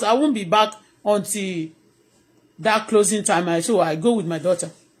because I won't be back until that closing time. So I go with my daughter.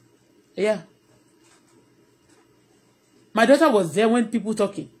 Yeah. My daughter was there when people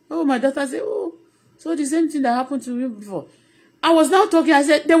talking. Oh, my daughter said, oh, so the same thing that happened to me before. I was now talking. I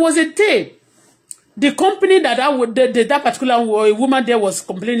said, there was a day. The company that particular woman there was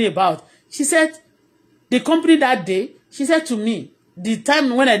complaining about. She said, the company that day, she said to me, the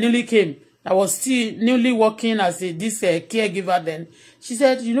time when I newly came, I was still newly working as this caregiver then. She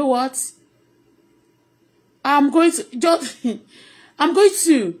said, you know what? I'm going to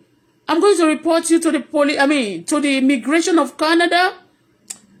report you to the to the immigration of Canada.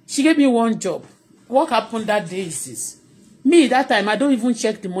 She gave me one job. What happened that day is this. Me, that time, I don't even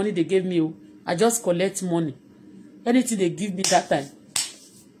check the money they gave me. I just collect money. Anything they give me that time.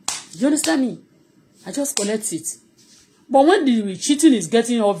 You understand me? I just collect it. But when the cheating is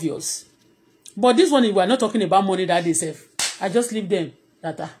getting obvious, but this one, we are not talking about money that they save. I just leave them.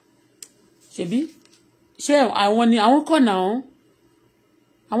 That Shebi? I want call now.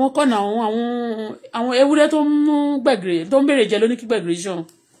 Àwọn kan náà àwọn ewúrẹ́ tó mú gbẹ̀gìrì tó ń bèrè jẹ lóní kí gbẹ̀gìrì ṣan.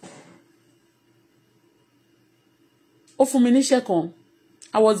 Ó fún mi níṣẹ́ kan.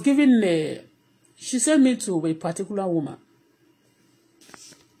 I was given she sent me to a particular woman.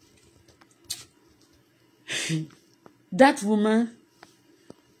 That woman,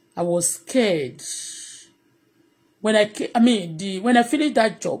 I was scared. When I finished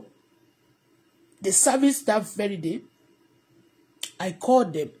that job, the service that very day, I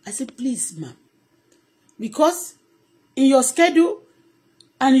called them. I said, please, ma'am, because in your schedule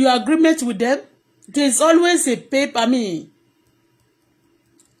and your agreement with them, there's always a paper, an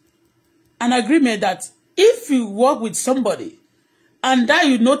agreement that if you work with somebody and that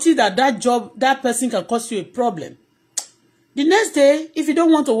you notice that person can cause you a problem, the next day, if you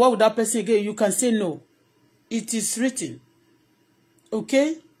don't want to work with that person again, you can say no. It is written.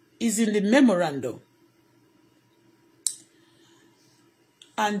 Okay? It's in the memorandum.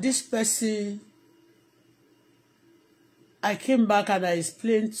 And this person, I came back and I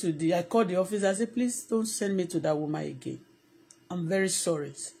explained I called the office. I said, please don't send me to that woman again. I'm very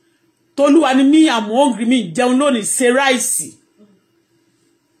sorry. Tolu and me, I'm hungry. Me, jẹun lónìí, ṣe rice.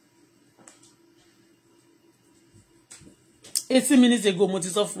 18 minutes ago, mo ti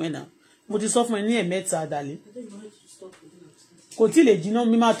sọ fún ẹ náà. Mo ti sọ fún ẹ ní ẹ̀mẹ́ta àdàlẹ́. Kò tí lè jiná,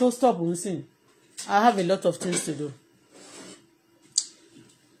 mi máa tó stop nsìn. I have a lot of things to do.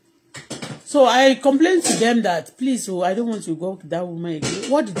 So I complained to them that, please, I don't want to go with that woman again.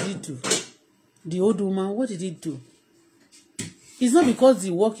 What did he do? The old woman, what did he do? It's not because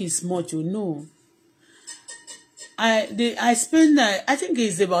the work is much, no. I spent, I think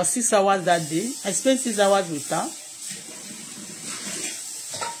it's about 6 hours that day. I spent 6 hours with her.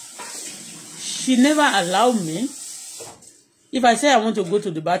 She never allowed me. If I say I want to go to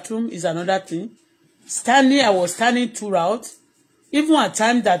the bathroom, is another thing. I was standing throughout. Even at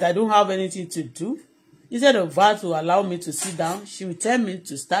times that I don't have anything to do, instead of her to allow me to sit down, she will tell me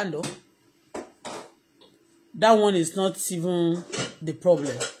to stand up. That one is not even the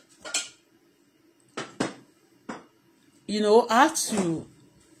problem.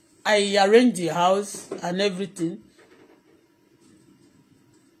 I arranged the house and everything.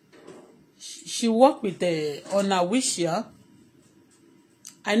 she walk with on her wheelchair.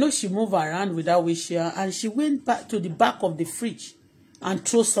 I know she move around with that wheelchair, and she went back to the back of the fridge and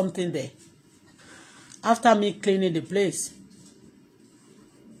throw something there. After me cleaning the place.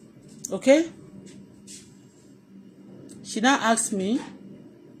 Okay? She now asked me,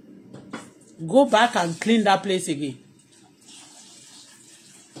 go back and clean that place again.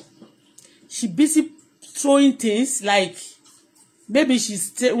 She busy throwing things like maybe she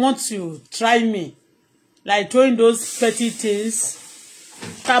wants to try me. Like throwing those petty things.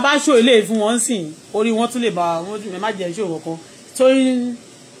 Taba show ilé fún wọn sin, orí wọn tún lè bá wọn me má jẹ́ show kankan. Throwing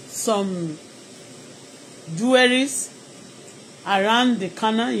some jewelries around the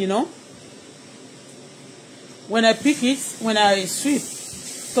corner, you know. When I pick it, when I sweep,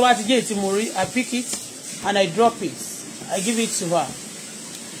 towards the gate, I pick it and I drop it. I give it to her.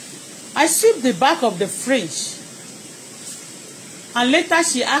 I sweep the back of the fridge. And later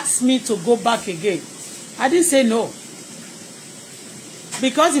she asked me to go back again. I didn't say no.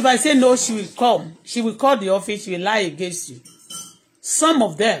 Because if I say no, she will come. She will call the office. She will lie against you. Some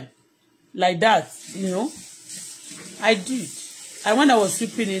of them, like that, you know. I did. And when I was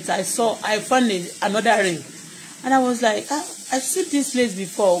sweeping it, I found another ring. And I was like, I've seen this place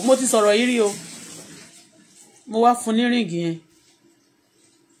before. Mo ti sọ̀rọ̀ yìí rí o. Mo wá fún ní ring yẹn.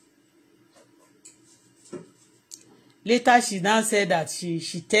 Later, she now said that she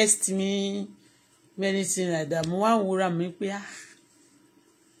tested me, anything like that. Mo wá wúra mi pé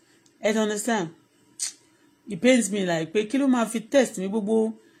I don't understand. It pains me like pé kí ló máa fi test mi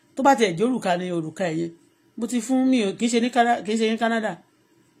gbogbo tó bá tẹ̀ jẹ́ òrùka ni òrùka ẹ̀yẹ. Mo ti fún mi kì í ṣe ní Canada.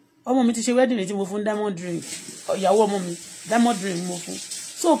 Ọmọ mi ti ṣe wedding tí mo fún diamond ring. Ìyàwó ọmọ mi diamond ring mo fún.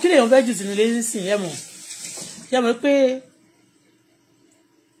 So kí lèèyàn fẹ́ jù sínú ilé nísìnyí ẹ̀ mọ̀. Ṣé ẹ mọ̀ pé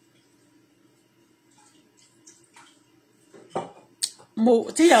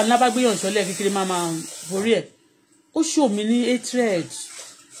tí ìyàwó ńlá bá gbé yàn ṣọlẹ̀ kékeré máa borí ẹ̀. Ó show mi ní hatred.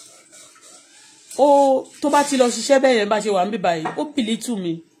 Ó tó bá ti lọ ṣiṣẹ́ bẹ́ẹ̀ yẹn bá ṣe wà ń bí báyìí ó belittle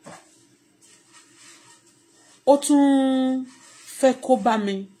mi. Ó tún fẹ́ kó bá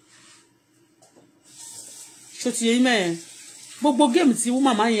mi. Ṣó ti yé mẹ́yẹn. Gbogbo game tí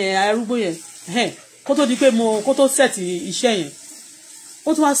màmá yẹn arúgbó yẹn kó tó di pé kó tó set iṣẹ́ yẹn.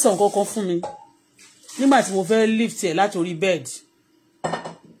 Ó tún wá sọ nǹkan kan fún mi. Nígbà tí mo fẹ́ lift ẹ̀ láti orí bed.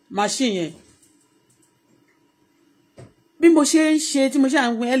 Machine yẹn. Bí mo ṣe ń ṣe tí mo ṣe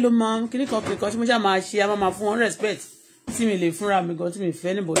àwọn hello mom kíníkan tí mo ṣe máa ṣe a máa fún wọn respect tí mi lè fúnra mi gan tí mi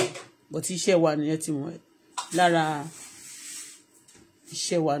fẹ́ anybody but iṣẹ́ wa nìyẹn tí mo lára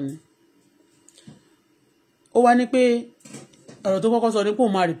iṣẹ́ wa ni. Ó wá ní pé ọ̀rọ̀ tó kọ́kọ́ sọ ní pé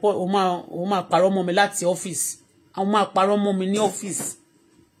òun máa report òun máa parọ́ mọ́ mi láti ọ́fíìsì àwọn máa parọ́ mọ́ mi ní ọ́fíìsì.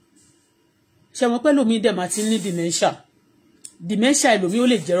 Ṣé mo pẹ́ lómi dẹ̀ máa ti ní dementia ìlòmí ó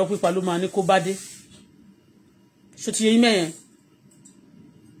lè jẹ́rọ́ pípa ló máa ní kó bá dé. Ṣó ti yé mẹ́yẹn.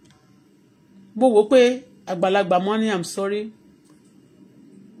 Mo wò pé àgbàlagbà mọ́ ní I'm sorry.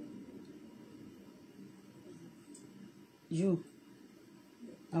 You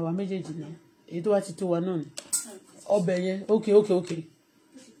àwa méjèèjì náà èyí tó wá ti tó wa náà ni ọbẹ̀ yẹn okay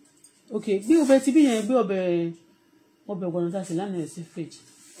bí ọbẹ̀ tí bí yẹn bí ọbẹ̀ gbọ́dọ̀ tá sí lánàá sí fridge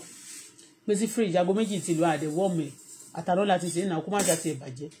gbé sí fridge aago méjì ti lọ àdé wọ́ọ̀mù àtàrọ́ láti ṣe náà kó má jà ti ẹ̀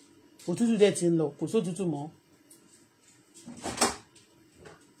bàjẹ́ òtútù dẹ̀ ti ń lọ kò sótútù mọ́.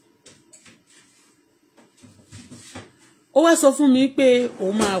 Ó wá sọ fún mi pé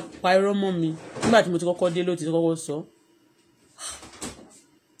òun máa pa irọ́ mọ́ mi nígbà tí mo ti kọ́kọ́ dé ló ti kọ́kọ́ sọ.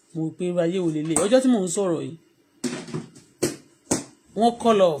 Mo pé ayé ò lè lè ọjọ́ tí mò ń sọ̀rọ̀ yìí wọ́n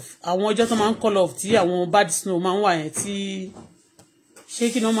call off àwọn ọjọ́ tó máa ń call off tí àwọn bad snow máa ń wà yẹn tí ṣé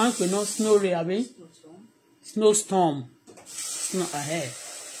kí ni wọ́n máa ń pè náà snow ray àbí snowstorm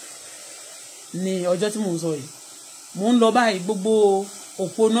ní ọjọ́ tí mò ń sọ yìí mò ń lọ báyìí gbogbo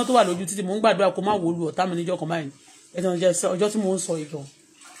òpó iná tó wà lójú títí mò ń gbàdúrà kó má wọlú ọ̀tá mi níjọ́ kan báyìí ẹ̀tàn ọjọ́ tí mò ń sọ yìí gan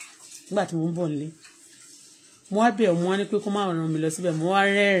nígbà tí mò ń bọ̀ nílé mo wá bẹ̀ mo wá ní pé kó má ràn mí lọ síbẹ̀ mo wá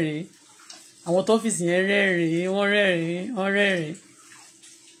rẹ́rìn-ín àwọn tọ́fíìsì yẹn rẹ́rìn-ín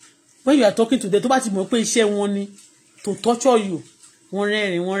when you are talking to them tó bá ti mọ̀ pé iṣẹ́ wọn ni to torture you wọ́n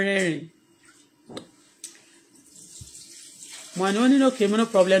rẹ́rìn-ín mo ní wọ́n ní okay no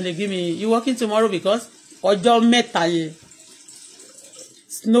problem they give me you working tomorrow because ọjọ́ mẹ́ta yẹn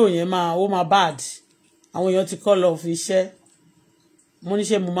snow yẹn ó máa bad àwọn èèyàn ti call off iṣẹ́ mo ní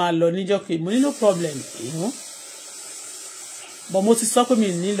ṣe mo máa lọ níjọ́ kejì mo ní no problem you know but mo ti sọ pé mi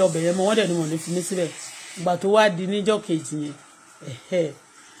ní lọ bẹ̀yẹn mo wọ́n dẹ̀ ni mo lè fi mí síbẹ̀ ìgbà tó wá di níjọ́ kejì yẹn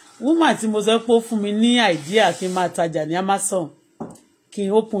woman tí mo sọ pé ó fún mi ní idea kí n máa tajà ní Amazon kí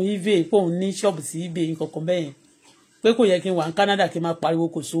n open eBay pé òun ní ṣọ́ọ̀bù sí eBay nǹkankan bẹ́yẹn pé kò yẹ kí n wà ní Canada kí n máa pariwo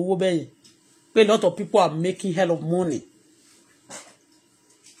kò sówó bẹ́yẹn a lot of people are making hell of money.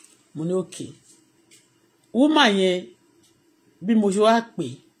 Money okay. Woman yẹn bí mo ṣe wá pè.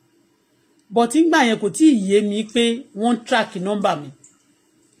 But ìgbà yẹn kò tí yé mi pé wọ́n track number mi.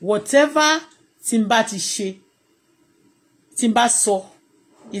 Whatever tí n bá ti ṣe, tí n bá sọ,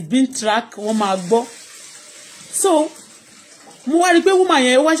 it's been tracked, wọ́n máa gbọ́. So mo wá rí pé woman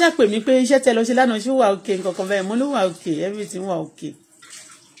yẹn wá ṣàpè mí pé iṣẹ́ tẹ́ lọ ṣe lánàá ṣé wà okay nǹkan kan bẹ́ẹ̀ mo ló wà okay everything wà okay.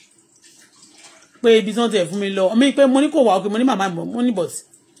 Pé ibi tí wọ́n tẹ̀ fún mi lọ mi pé mo ní kò wà okay mo ní màmá mo ní but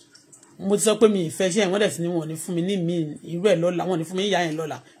mo ti sọ pé mi ìfẹ́ ṣe wọ́n dẹ̀ sí ni wọ́n ní fún mi ní mi irú ẹ̀ lọ́la wọ́n ní fún mi ìyá yẹn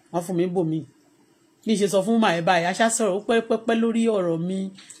lọ́la wọ́n fún mi bò mí. Bí ṣe sọ fún màá ẹ̀ báyìí aṣá sọ̀rọ̀ ó pẹ́pẹ́pẹ́ lórí ọ̀rọ̀ mi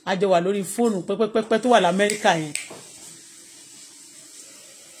a jọ wà lórí fóònù pẹ́pẹ́pẹ́ tó wà l'Amẹ́ríkà yẹn.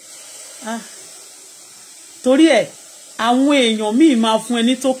 Torí ẹ̀ àwọn èèyàn míì máa fún ẹ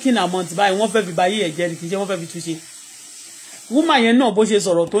ní token amount báyìí wọ́n fẹ́ fi báyìí ẹ̀ jẹ́ kì í ṣe wọ́n fẹ́ fi túnṣe. Woman yẹn náà bó ṣe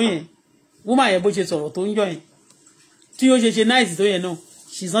sọ̀rọ̀ tó yẹn woman yẹn bó ṣe sọ̀rọ̀ tó ń yọ yẹn tí ó ṣe nice tó yẹn náà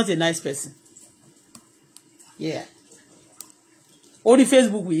she's not a nice person. Yeah. Orí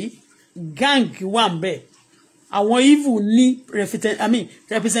Facebook yìí gang wà ń bẹ̀ àwọn evil ní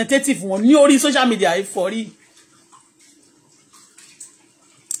representative wọn ní orí social media ìfọ̀rí.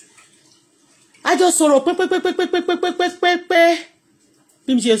 A jọ sọ̀rọ̀ pẹ́pẹ́pẹ́pẹ́pẹ́pẹ́pẹ́pẹ́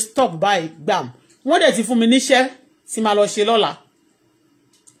bí mi ṣe stop by gbàm wọ́n dẹ̀ ti fún mi níṣẹ́ tí máa lọ ṣe lọ́la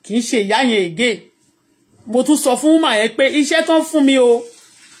kì í ṣe ìyá yẹn ègé mo tún sọ fún mà yẹn pé iṣẹ́ tán fún mi o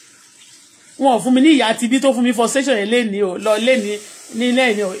wọn ò fún mi ní ìyá tibí tó fún mi for station yẹn léni o lọ léni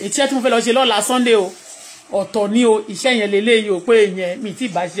nílẹ̀ ni o iṣẹ́ tí mo fẹ́ lọ ṣe lọ́la Sunday o ọ̀tọ̀ ni o iṣẹ́ yẹn lélẹ́yìí o pé yẹn mi ti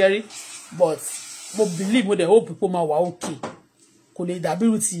bá ṣe rí but mo believe mo dẹ̀ hope pé ó máa wà okay kò lè dàbí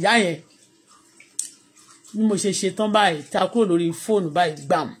irú ti ìyá yẹn bí mo ṣe ṣe tán báyìí ta kúrò lórí fóònù báyìí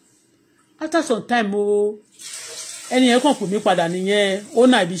gbàm after some time mo ẹni yẹn kàn pè mí padà nìyẹn ó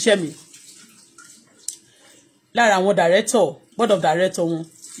náà ibi iṣẹ́ mi lára àwọn director board of director wọn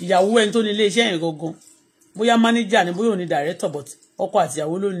ìyàwó ẹni tó ní ilé iṣẹ́ yẹn gangan bóyá manager ni bóyá òní director but ọkọ àti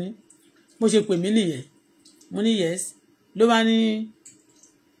ìyàwó ló ní bó ṣe pè mí nìyẹn mo ní yes ló bá ní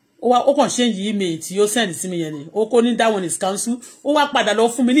ó kàn change email tí ó send sí mi yẹn ni ó kó ní that one is cancel ó wá padà lọ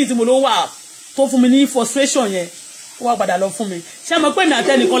fún mi ní ìtí mo ló wà tó fún mi ní frustration yẹn ó wá padà lọ fún mi ṣé mo pé mi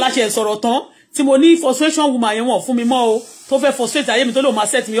àtẹnìkan láṣẹ sọ̀rọ̀ tán tí mo ní frustration woman yẹn wọ́n fún mi mọ́ o tó fẹ́ frustrate ayé mi tó lè máa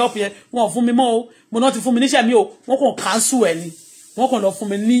set me up yẹn wọ́n fún mi mọ́ o mo náà ti fún mi níṣẹ́ mi o wọ́n kàn cancel ẹ̀ ni wọ́n kàn lọ fún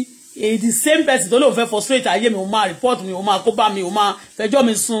mi ní the same person tó lè fẹ́ frustrate ayé mi ó máa report mi ó máa kó bá mi ó máa fẹjọ́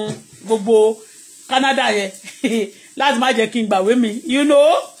mi sùn gbogbo Canada yẹn láti má jẹ́ kí n gbàwé mi you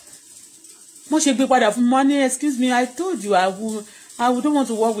know mo ṣe gbé padà fún mi ní excuse me I told you I don't want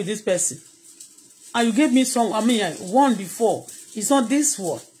to work with this person and you gave me some one before it's not this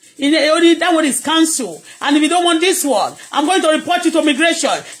one. That one is cancelled. And if you don't want this one, I'm going to report you to migration.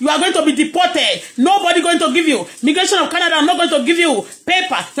 You are going to be deported. Nobody going to give you. Migration of Canada, I'm not going to give you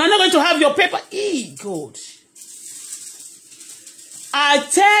paper. You're not going to have your paper. God. I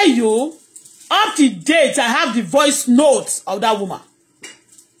tell you, up to date, I have the voice notes of that woman.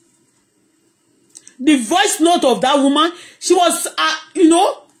 The voice note of that woman, she was,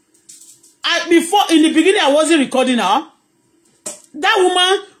 before, in the beginning, I wasn't recording her. That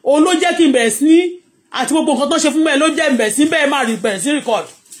woman, ló jẹ́ kí n bẹ̀rẹ̀ sí ní àti gbogbo nǹkan tó ṣe fún mi ló jẹ́ bẹ̀rẹ̀ sí bẹ́ẹ̀ máa bẹ̀rẹ̀ sí record.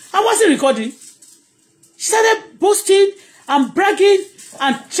 I wasn't recording. She started boasting and bragging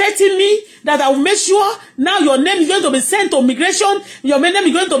and threatening me that I will make sure now your name is going to be sent to migration, your name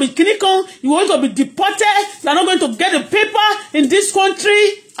is going to be clinical, you are going to be deported, you are not going to get a paper in this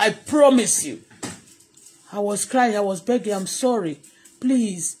country. I promise you. I was crying, I was begging, I'm sorry.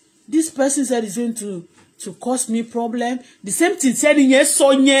 Please, this person said he's going to cause me problem. The same thing said in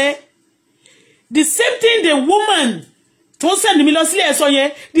Sonya. The same thing the woman tó send me lọ sílé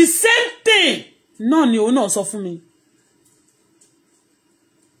Sonya. The same thing. No ni o náà sọ fún mi.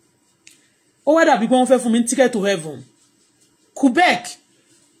 Ó wá dàbí pé wọ́n fẹ́ fún mi ticket to heaven. Quebec.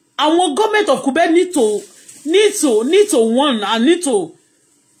 Àwọn government of Quebec need to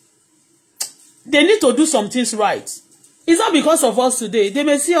do some things right. It's not because of us today. They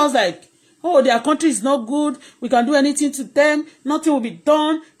may see us like, oh, their country is not good. We can do anything to them. Nothing will be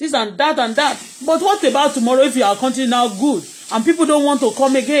done. This and that and that. But what about tomorrow if your country is now good and people don't want to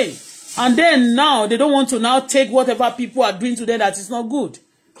come again? And then now they don't want to now take whatever people are doing to them that is not good. Do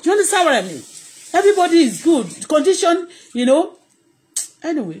you understand what I mean? Everybody is good. Condition,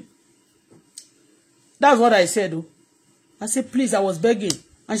 Anyway, that's what I said. I said, please, I was begging.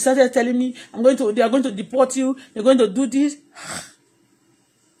 And she started telling me, they are going to deport you. They're going to do this.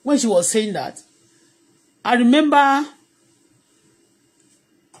 When she was saying that, I remember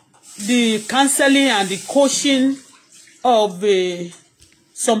the counseling and the coaching of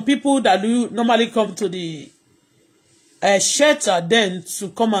some people that do normally come to the shelter then to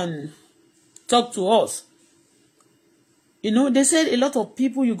come and talk to us. You know, they said a lot of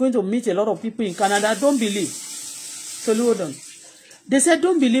people, you're going to meet a lot of people in Canada. Don't believe. So hold on. They said,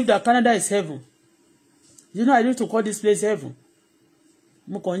 don't believe that Canada is heaven. You know, I need to call this place heaven.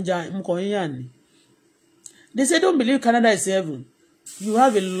 They said, don't believe Canada is heaven. You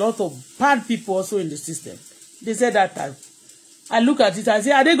have a lot of bad people also in the system. They said that time. I look at it, I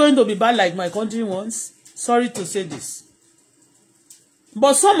say, are they going to be bad like my country once? Sorry to say this.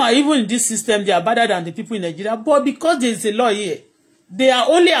 But some are even in this system, they are better than the people in Nigeria. But because there is a law here, they are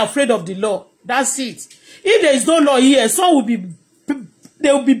only afraid of the law. That's it. If there is no law here, some will be,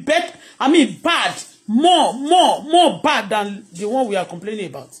 they will be bad, bad, more bad than the one we are complaining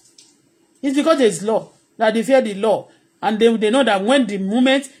about. It's because there is law, that they fear the law. And they know that when the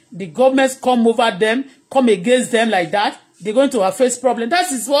moment the governments come over them, come against them like that, they're going to face problem.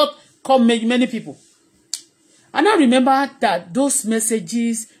 That is what come many people. And I remember that those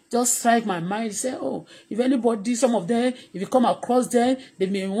messages just strike my mind. Say, oh, if anybody, some of them, if you come across them, they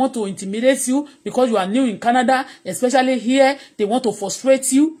may want to intimidate you because you are new in Canada, especially here, they want to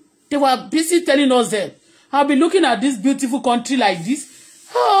frustrate you. They were busy telling us that. I'll be looking at this beautiful country like this.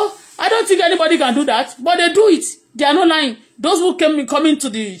 Oh, I don't think anybody can do that, but they do it. They are not lying. Those who coming to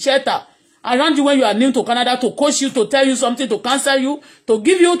the shelter around you when you are new to Canada to coach you, to tell you something, to counsel you, to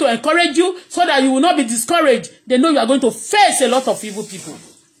give you, to encourage you, so that you will not be discouraged. They know you are going to face a lot of evil people.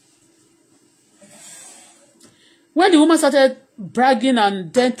 When the woman started bragging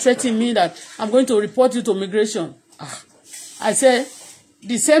and then threatening me that I'm going to report you to immigration, I said,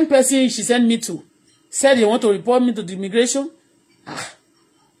 the same person she sent me to said they want to report me to the immigration.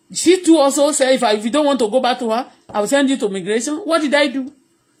 She too also said, if you don't want to go back to her, I will send you to immigration. What did I do?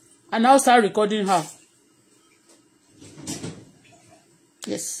 And now start recording her.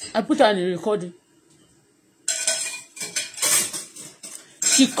 Yes, I put her in a recording.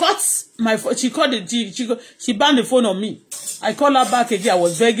 She cut my phone. She banned the phone on me. I called her back again. I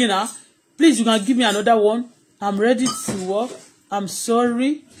was begging her, please, you can give me another one. I'm ready to work. I'm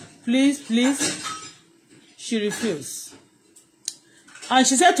sorry. Please. She refused. And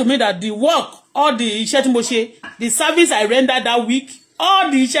she said to me that the work, all the service I rendered that week,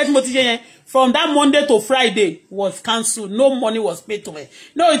 all the from that Monday to Friday was cancelled. No money was paid to me.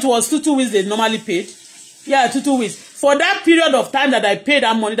 No, it was 2 weeks they normally paid. Yeah, 2 weeks. For that period of time that I paid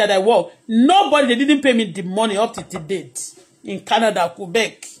that money that I worked, they didn't pay me the money up to date in Canada,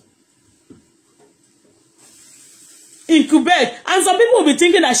 Quebec. In Quebec. And some people will be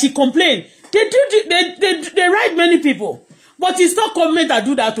thinking that she complained. They write many people. But it's not government that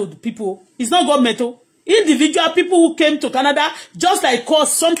do that to the people. It's not government. Individual people who came to Canada, just like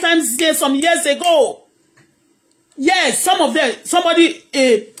us, sometimes some years ago. Yes, some of them, somebody,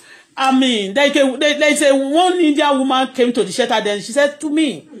 there's a one Indian woman came to the shelter, then she said to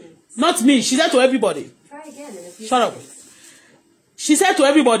me, not me, she said to everybody. Try again in a few Shut up. She said to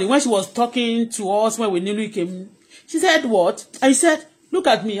everybody when she was talking to us when we newly came, she said what? I said, look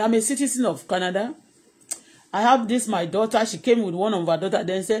at me, I'm a citizen of Canada. I have this, my daughter, she came with one of her daughter,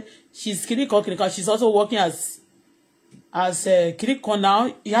 then said, she's clinical, she's also working as clinical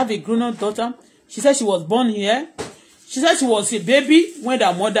now. You have a grown-up daughter. She said she was born here. She said she was a baby when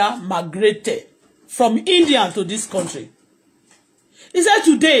her mother migrated from India to this country. He said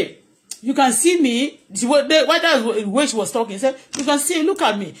today, you can see me, that's the way she was talking. He said, you can see, look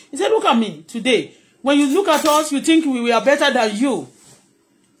at me. He said, look at me today. When you look at us, you think we are better than you.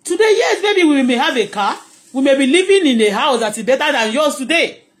 Today, yes, maybe we may have a car. We may be living in a house that is better than yours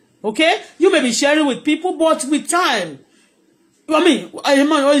today. Okay? You may be sharing with people, but with time. What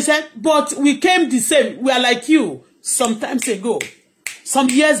he said, but we came the same. We are like you some times ago. Some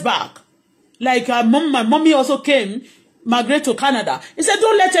years back. Like my mommy also came, migrate to Canada. He said,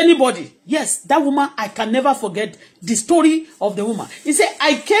 don't let anybody. Yes, that woman, I can never forget the story of the woman. He said,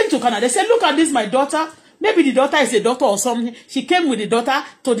 I came to Canada. They said, look at this, my daughter. Maybe the daughter is a doctor or something. She came with the daughter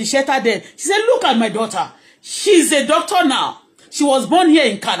to the shelter then. She said, look at my daughter. She's a doctor now. She was born here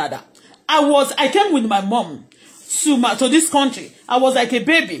in Canada. I came with my mom to this country. I was like a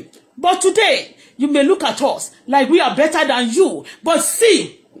baby. But today, you may look at us like we are better than you. But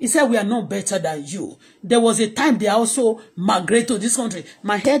see, he said, we are not better than you. There was a time they also migrated to this country.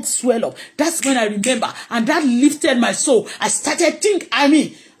 My head swelled up. That's when I remember. And that lifted my soul. I started thinking,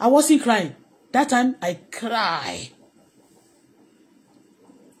 I wasn't crying. That time, I cried.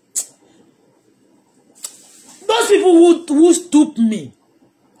 Those people who stooped me,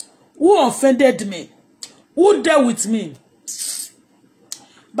 who offended me, who dealt with me,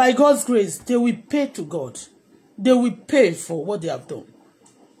 by God's grace, they will pay to God. They will pay for what they have done.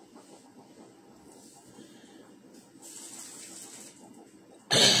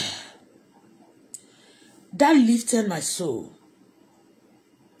 That lifted my soul.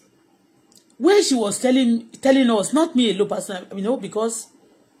 When she was telling us, not me alone personally, because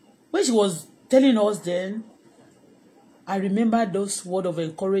when she was telling us then, I remember those words of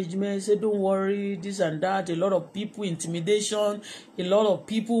encouragement, say don't worry, this and that. A lot of people, intimidation, a lot of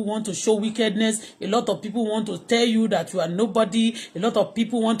people want to show wickedness, a lot of people want to tell you that you are nobody, a lot of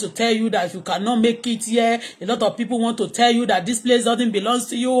people want to tell you that you cannot make it here, a lot of people want to tell you that this place doesn't belong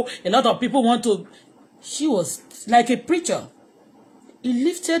to you, a lot of people want to... She was like a preacher. It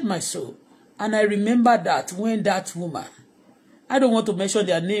lifted my soul. And I remember that when that woman, I don't want to mention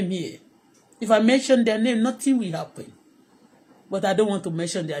their name here. If I mention their name, nothing will happen. But I don't want to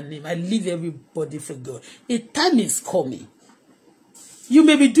mention their name. I leave everybody for God. A time is coming. You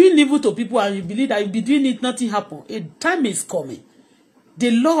may be doing evil to people and you believe that you'll be doing it, nothing happen. A time is coming. The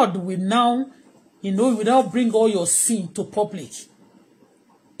Lord will now, will now bring all your sin to public.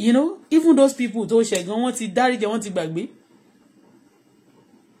 Even those people, those share, want to die, they want to gbàgbé.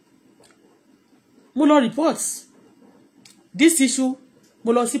 Mo lọ reports. This issue,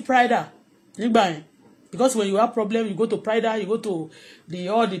 mo lọ sí Prida. Nígbà yẹn. Because when you have problem, you go to Prida, you go to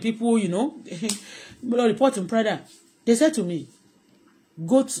all the people, mo lọ report in Prida. They said to me,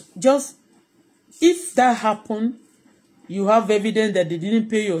 if that happened, you have evidence that they didn't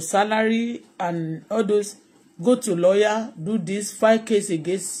pay your salary and all those, go to lawyer, do this, file case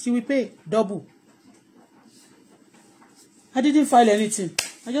against, she will pay double. I didn't file anything.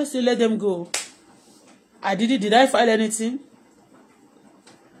 I just let them go. Did I file anything?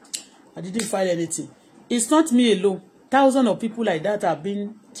 I didn't file anything. It's not me alone. Thousands of people like that are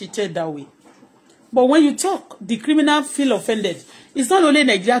being treated that way. But when you talk, the criminal feel offended. It's not only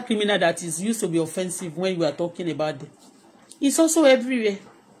Nigerian criminal that is used to be offensive when you are talking about them. It's also everywhere.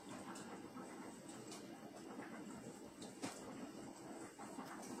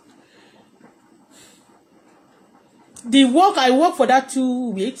 I work for that 2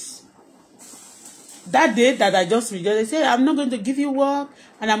 weeks. That day that I just rejected, they say, I'm not going to give you work,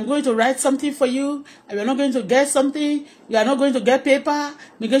 and I'm going to write something for you, and you're not going to get something, you are not going to get paper,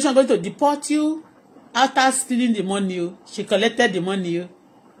 migration are going to deport you. After stealing the money, she collected the money,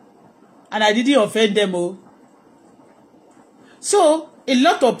 and I didn't offend them. So, a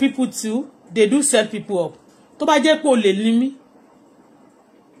lot of people too, they do set people up. Tó bá jẹ́ pé o lè ní mí.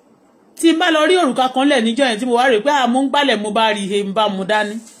 Tí n bá lọ rí òrùka kan lẹ̀ níjọ́ yẹn tí mo wá rè pé mo ń gbálẹ̀ mo bá rí he ń bá mu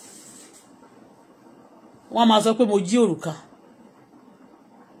dání. Wọ́n máa sọ pé mo jí òrùka.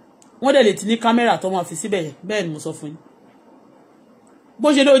 Wọ́n dẹ̀ lè ti ní kámẹ́rà tó máa fi síbẹ̀ yẹn, bẹ́ẹ̀ ni mo sọ fún yín.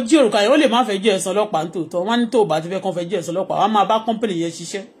 Bó ṣe lọ jí òrùka yẹn ó lè má fẹ́ jẹ́ ẹ̀sán ọlọ́pàá nítòótọ́, wọ́n ní tó bá ti fẹ́ kàn fẹ́ jẹ́ ẹ̀sán ọlọ́pàá, wọ́n máa bá kọ́ńpìnì yẹn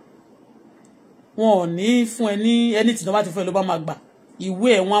ṣiṣẹ́. Wọn ò ní fún ẹ ní ẹni tí wọ́n bá ti fún ẹ ló bá máa gbà. Ìwé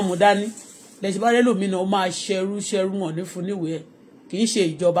ẹ̀ wọ́n á mú dání. Lẹ́sìn bá rẹ́ lòmínà ó máa ṣẹrú wọn ní fún níwèé ẹ̀. Kì í ṣe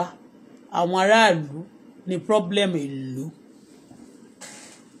ìjọba. Àwọn aráàlú ní problem ìlú.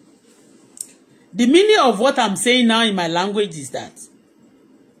 The meaning of what I'm saying now in my language is that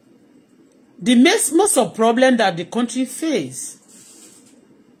the most of problem that the country face,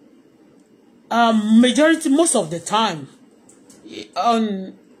 most of the time,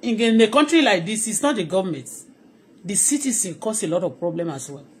 in a country like this, it's not the government. The citizens cause a lot of problem as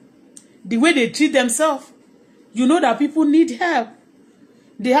well. The way they treat themselves, you know that people need help.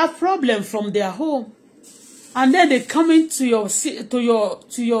 They have problems from their home, and then they come into your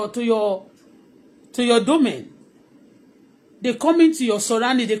domain. They come into your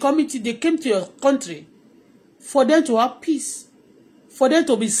surrounding. They came to your country for them to have peace, for them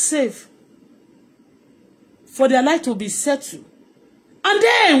to be safe, for their life to be settled. And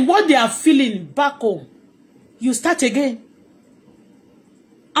then what they are feeling back home, you start again.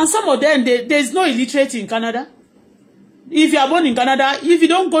 And some of them, there's no illiterate in Canada. If you are born in Canada, if you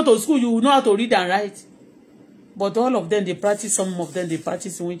don't go to school, you will know how to read and write. But all of them, some of them, they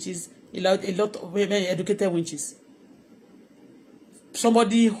practice witches. A lot of very educated witches.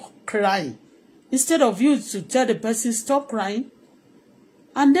 Somebody crying. Instead of you to tell the person, stop crying,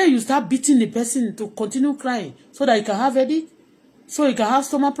 and then you start beating the person to continue crying so that he can have headache, so he can have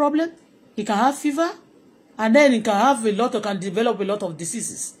stomach problem, he can have fever, and then he can develop a lot of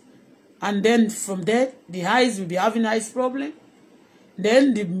diseases. And then from there, the eyes will be having eyes problem.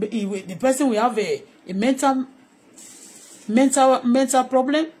 Then the person will have a mental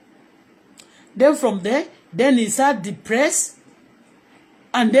problem. Then from there, then he start depressed.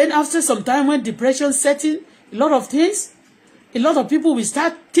 And then after some time, when depression sets in, a lot of things, a lot of people will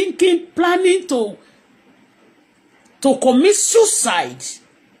start thinking, planning to commit suicide.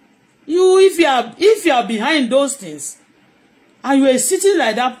 If you are behind those things, and you are sitting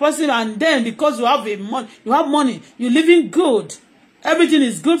like that person, and then because you have money, you're living good, everything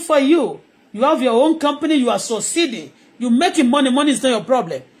is good for you, You have your own company. You are succeeding. You're making money. Money is not your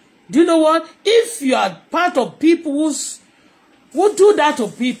problem. Do you know what? If you are part of people who do that to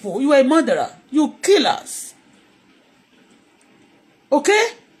people, you are a murderer. You killers. Okay?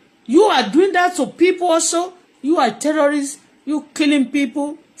 You are doing that to people also. You are terrorists. You killing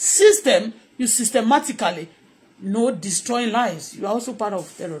people. System. You systematically destroying lives. You are also part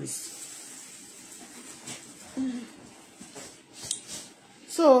of terrorists.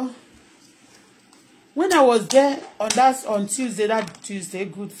 So, when I was there on Tuesday,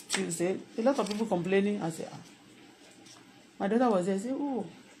 good Tuesday, a lot of people complaining. I said, my daughter was there. I said, oh,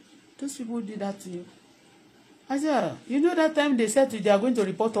 those people did that to you. I said, you know that time they said they are going to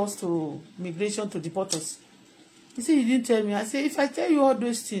report us to migration to deport us. He said, you didn't tell me. I said, if I tell you all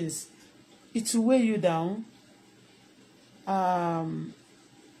those things, it will weigh you down.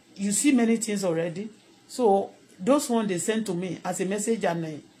 You see many things already. So those ones they sent to me as a message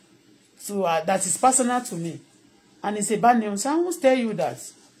and that is personal to me. And it's a bad news. I won't tell you that.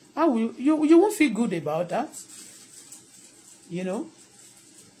 How will you won't feel good about that. You know?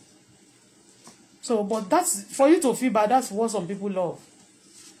 So, but that's for you to feel bad, that's what some people love.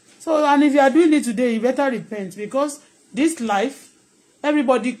 So, and if you are doing it today, you better repent, because this life,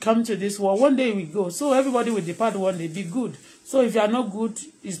 everybody come to this world. One day we go. So everybody will depart one day. Be good. So if you are not good,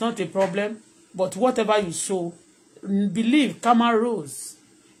 it's not a problem. But whatever you sow, believe karma rose.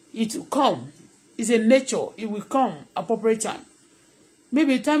 It will come. It's a nature. It will come appropriate time.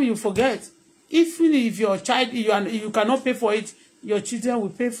 Maybe time you forget. Even if your child, you cannot pay for it, your children will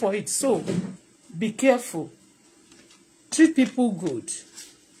pay for it. So be careful. Treat people good.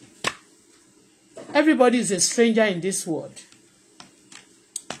 Everybody is a stranger in this world.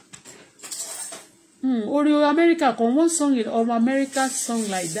 Or America, one song in America song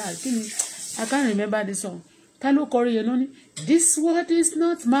like that. I can't remember the song. This world is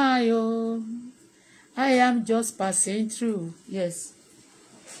not my own. I am just passing through. Yes.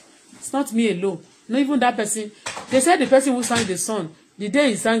 It's not me alone. Not even that person. They said the person who sang the song, the day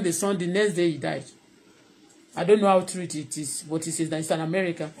he sang the song, the next day he died. I don't know how true it is, but he says that it's in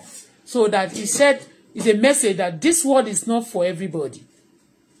America. So that he said, it's a message that this world is not for everybody.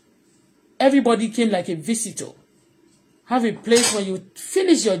 Everybody came like a visitor. Have a place when you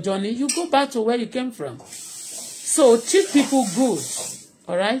finish your journey, you go back to where you came from. So treat people good.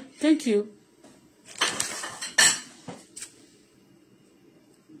 All right? Thank you.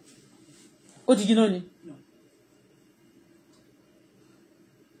 Oh, did you know me? No.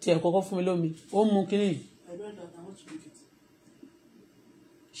 I don't know. I want to drink it.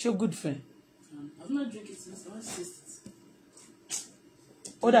 Show good friend. I've not drink it since I was 6.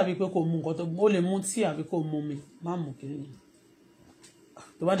 Ó dàbí pé kò mú nǹkan tó ó lè mú tí àbí kò mú mi má mú kiri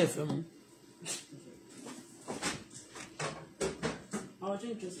tó bá dẹ̀ fẹ́ mú. I'll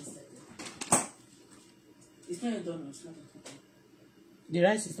drink just a second. It's not yet done. It's not done. The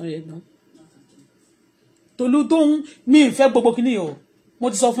rice is not yet done. Tolu don mi fẹ́ gbogbo kíní o. Mo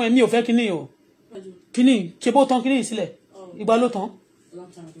ti sọ fún ẹ mi ò fẹ́ kíní o. Kíní ṣe bó tán kíní sílẹ̀. Ìgbà ló tán.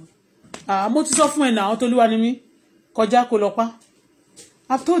 Mo ti sọ fún ẹ náà Tolúwa ni mí. Kọjá kó lọ pa.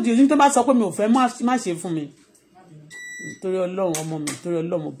 I've told you, tó bá sọ pé mi ò fẹ́ má ṣe fún mi. Torí Ọlọ́run ọmọ mi, torí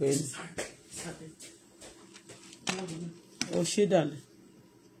Ọlọ́run mo bẹ̀ ni. Ó ṣe dànù.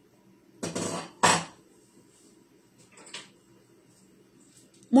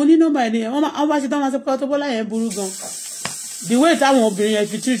 Mo ní nọ́mbà ẹni yẹn, wọ́n bá ṣe tán máa sọ pé Auto-Bola yẹn burú gan. The way táwọn obìnrin yẹn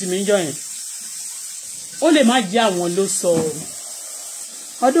fi treat mi jọ yẹn. Ó lè má jẹ́ àwọn ló sọ.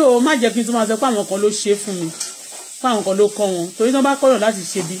 Ọdún ó má jẹ́ kí n tún máa sọ pé àwọn kan ló ṣe fún mi. Fáwọn kan ló kọ́ wọn torí tán bá kọ́yàn láti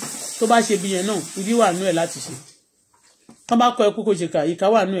ṣe bí tó bá ṣe bí yẹn náà ibi wà nú ẹ̀ láti ṣe tán bá kọ́ ẹkú kò ṣe kà ìka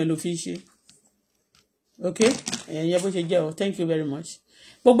wà nú ẹ̀ ló fi ṣe okay ẹ̀yẹn bó ṣe jẹ́ ọ thank you very much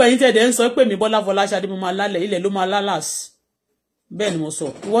gbogbo ẹ̀yin tẹ̀dẹ̀ ń sọ pé mi Bọ́lá Fọláṣadé mo máa lálẹ̀ ilẹ̀ ló máa lálàs bẹ́ẹ̀ ni mo sọ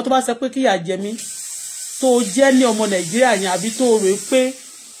ìwọ tó bá sọ pé kíyà jẹ mí tó jẹ́ ní ọmọ Nàìjíríà yẹn àbí tó rò pé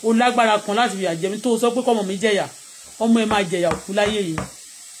o lágbára kan láti fi àjẹmí tó sọ pé kọ́mọ mi jẹ̀yà ọmọ ẹ máa jẹ̀yà òkú láyé yìí.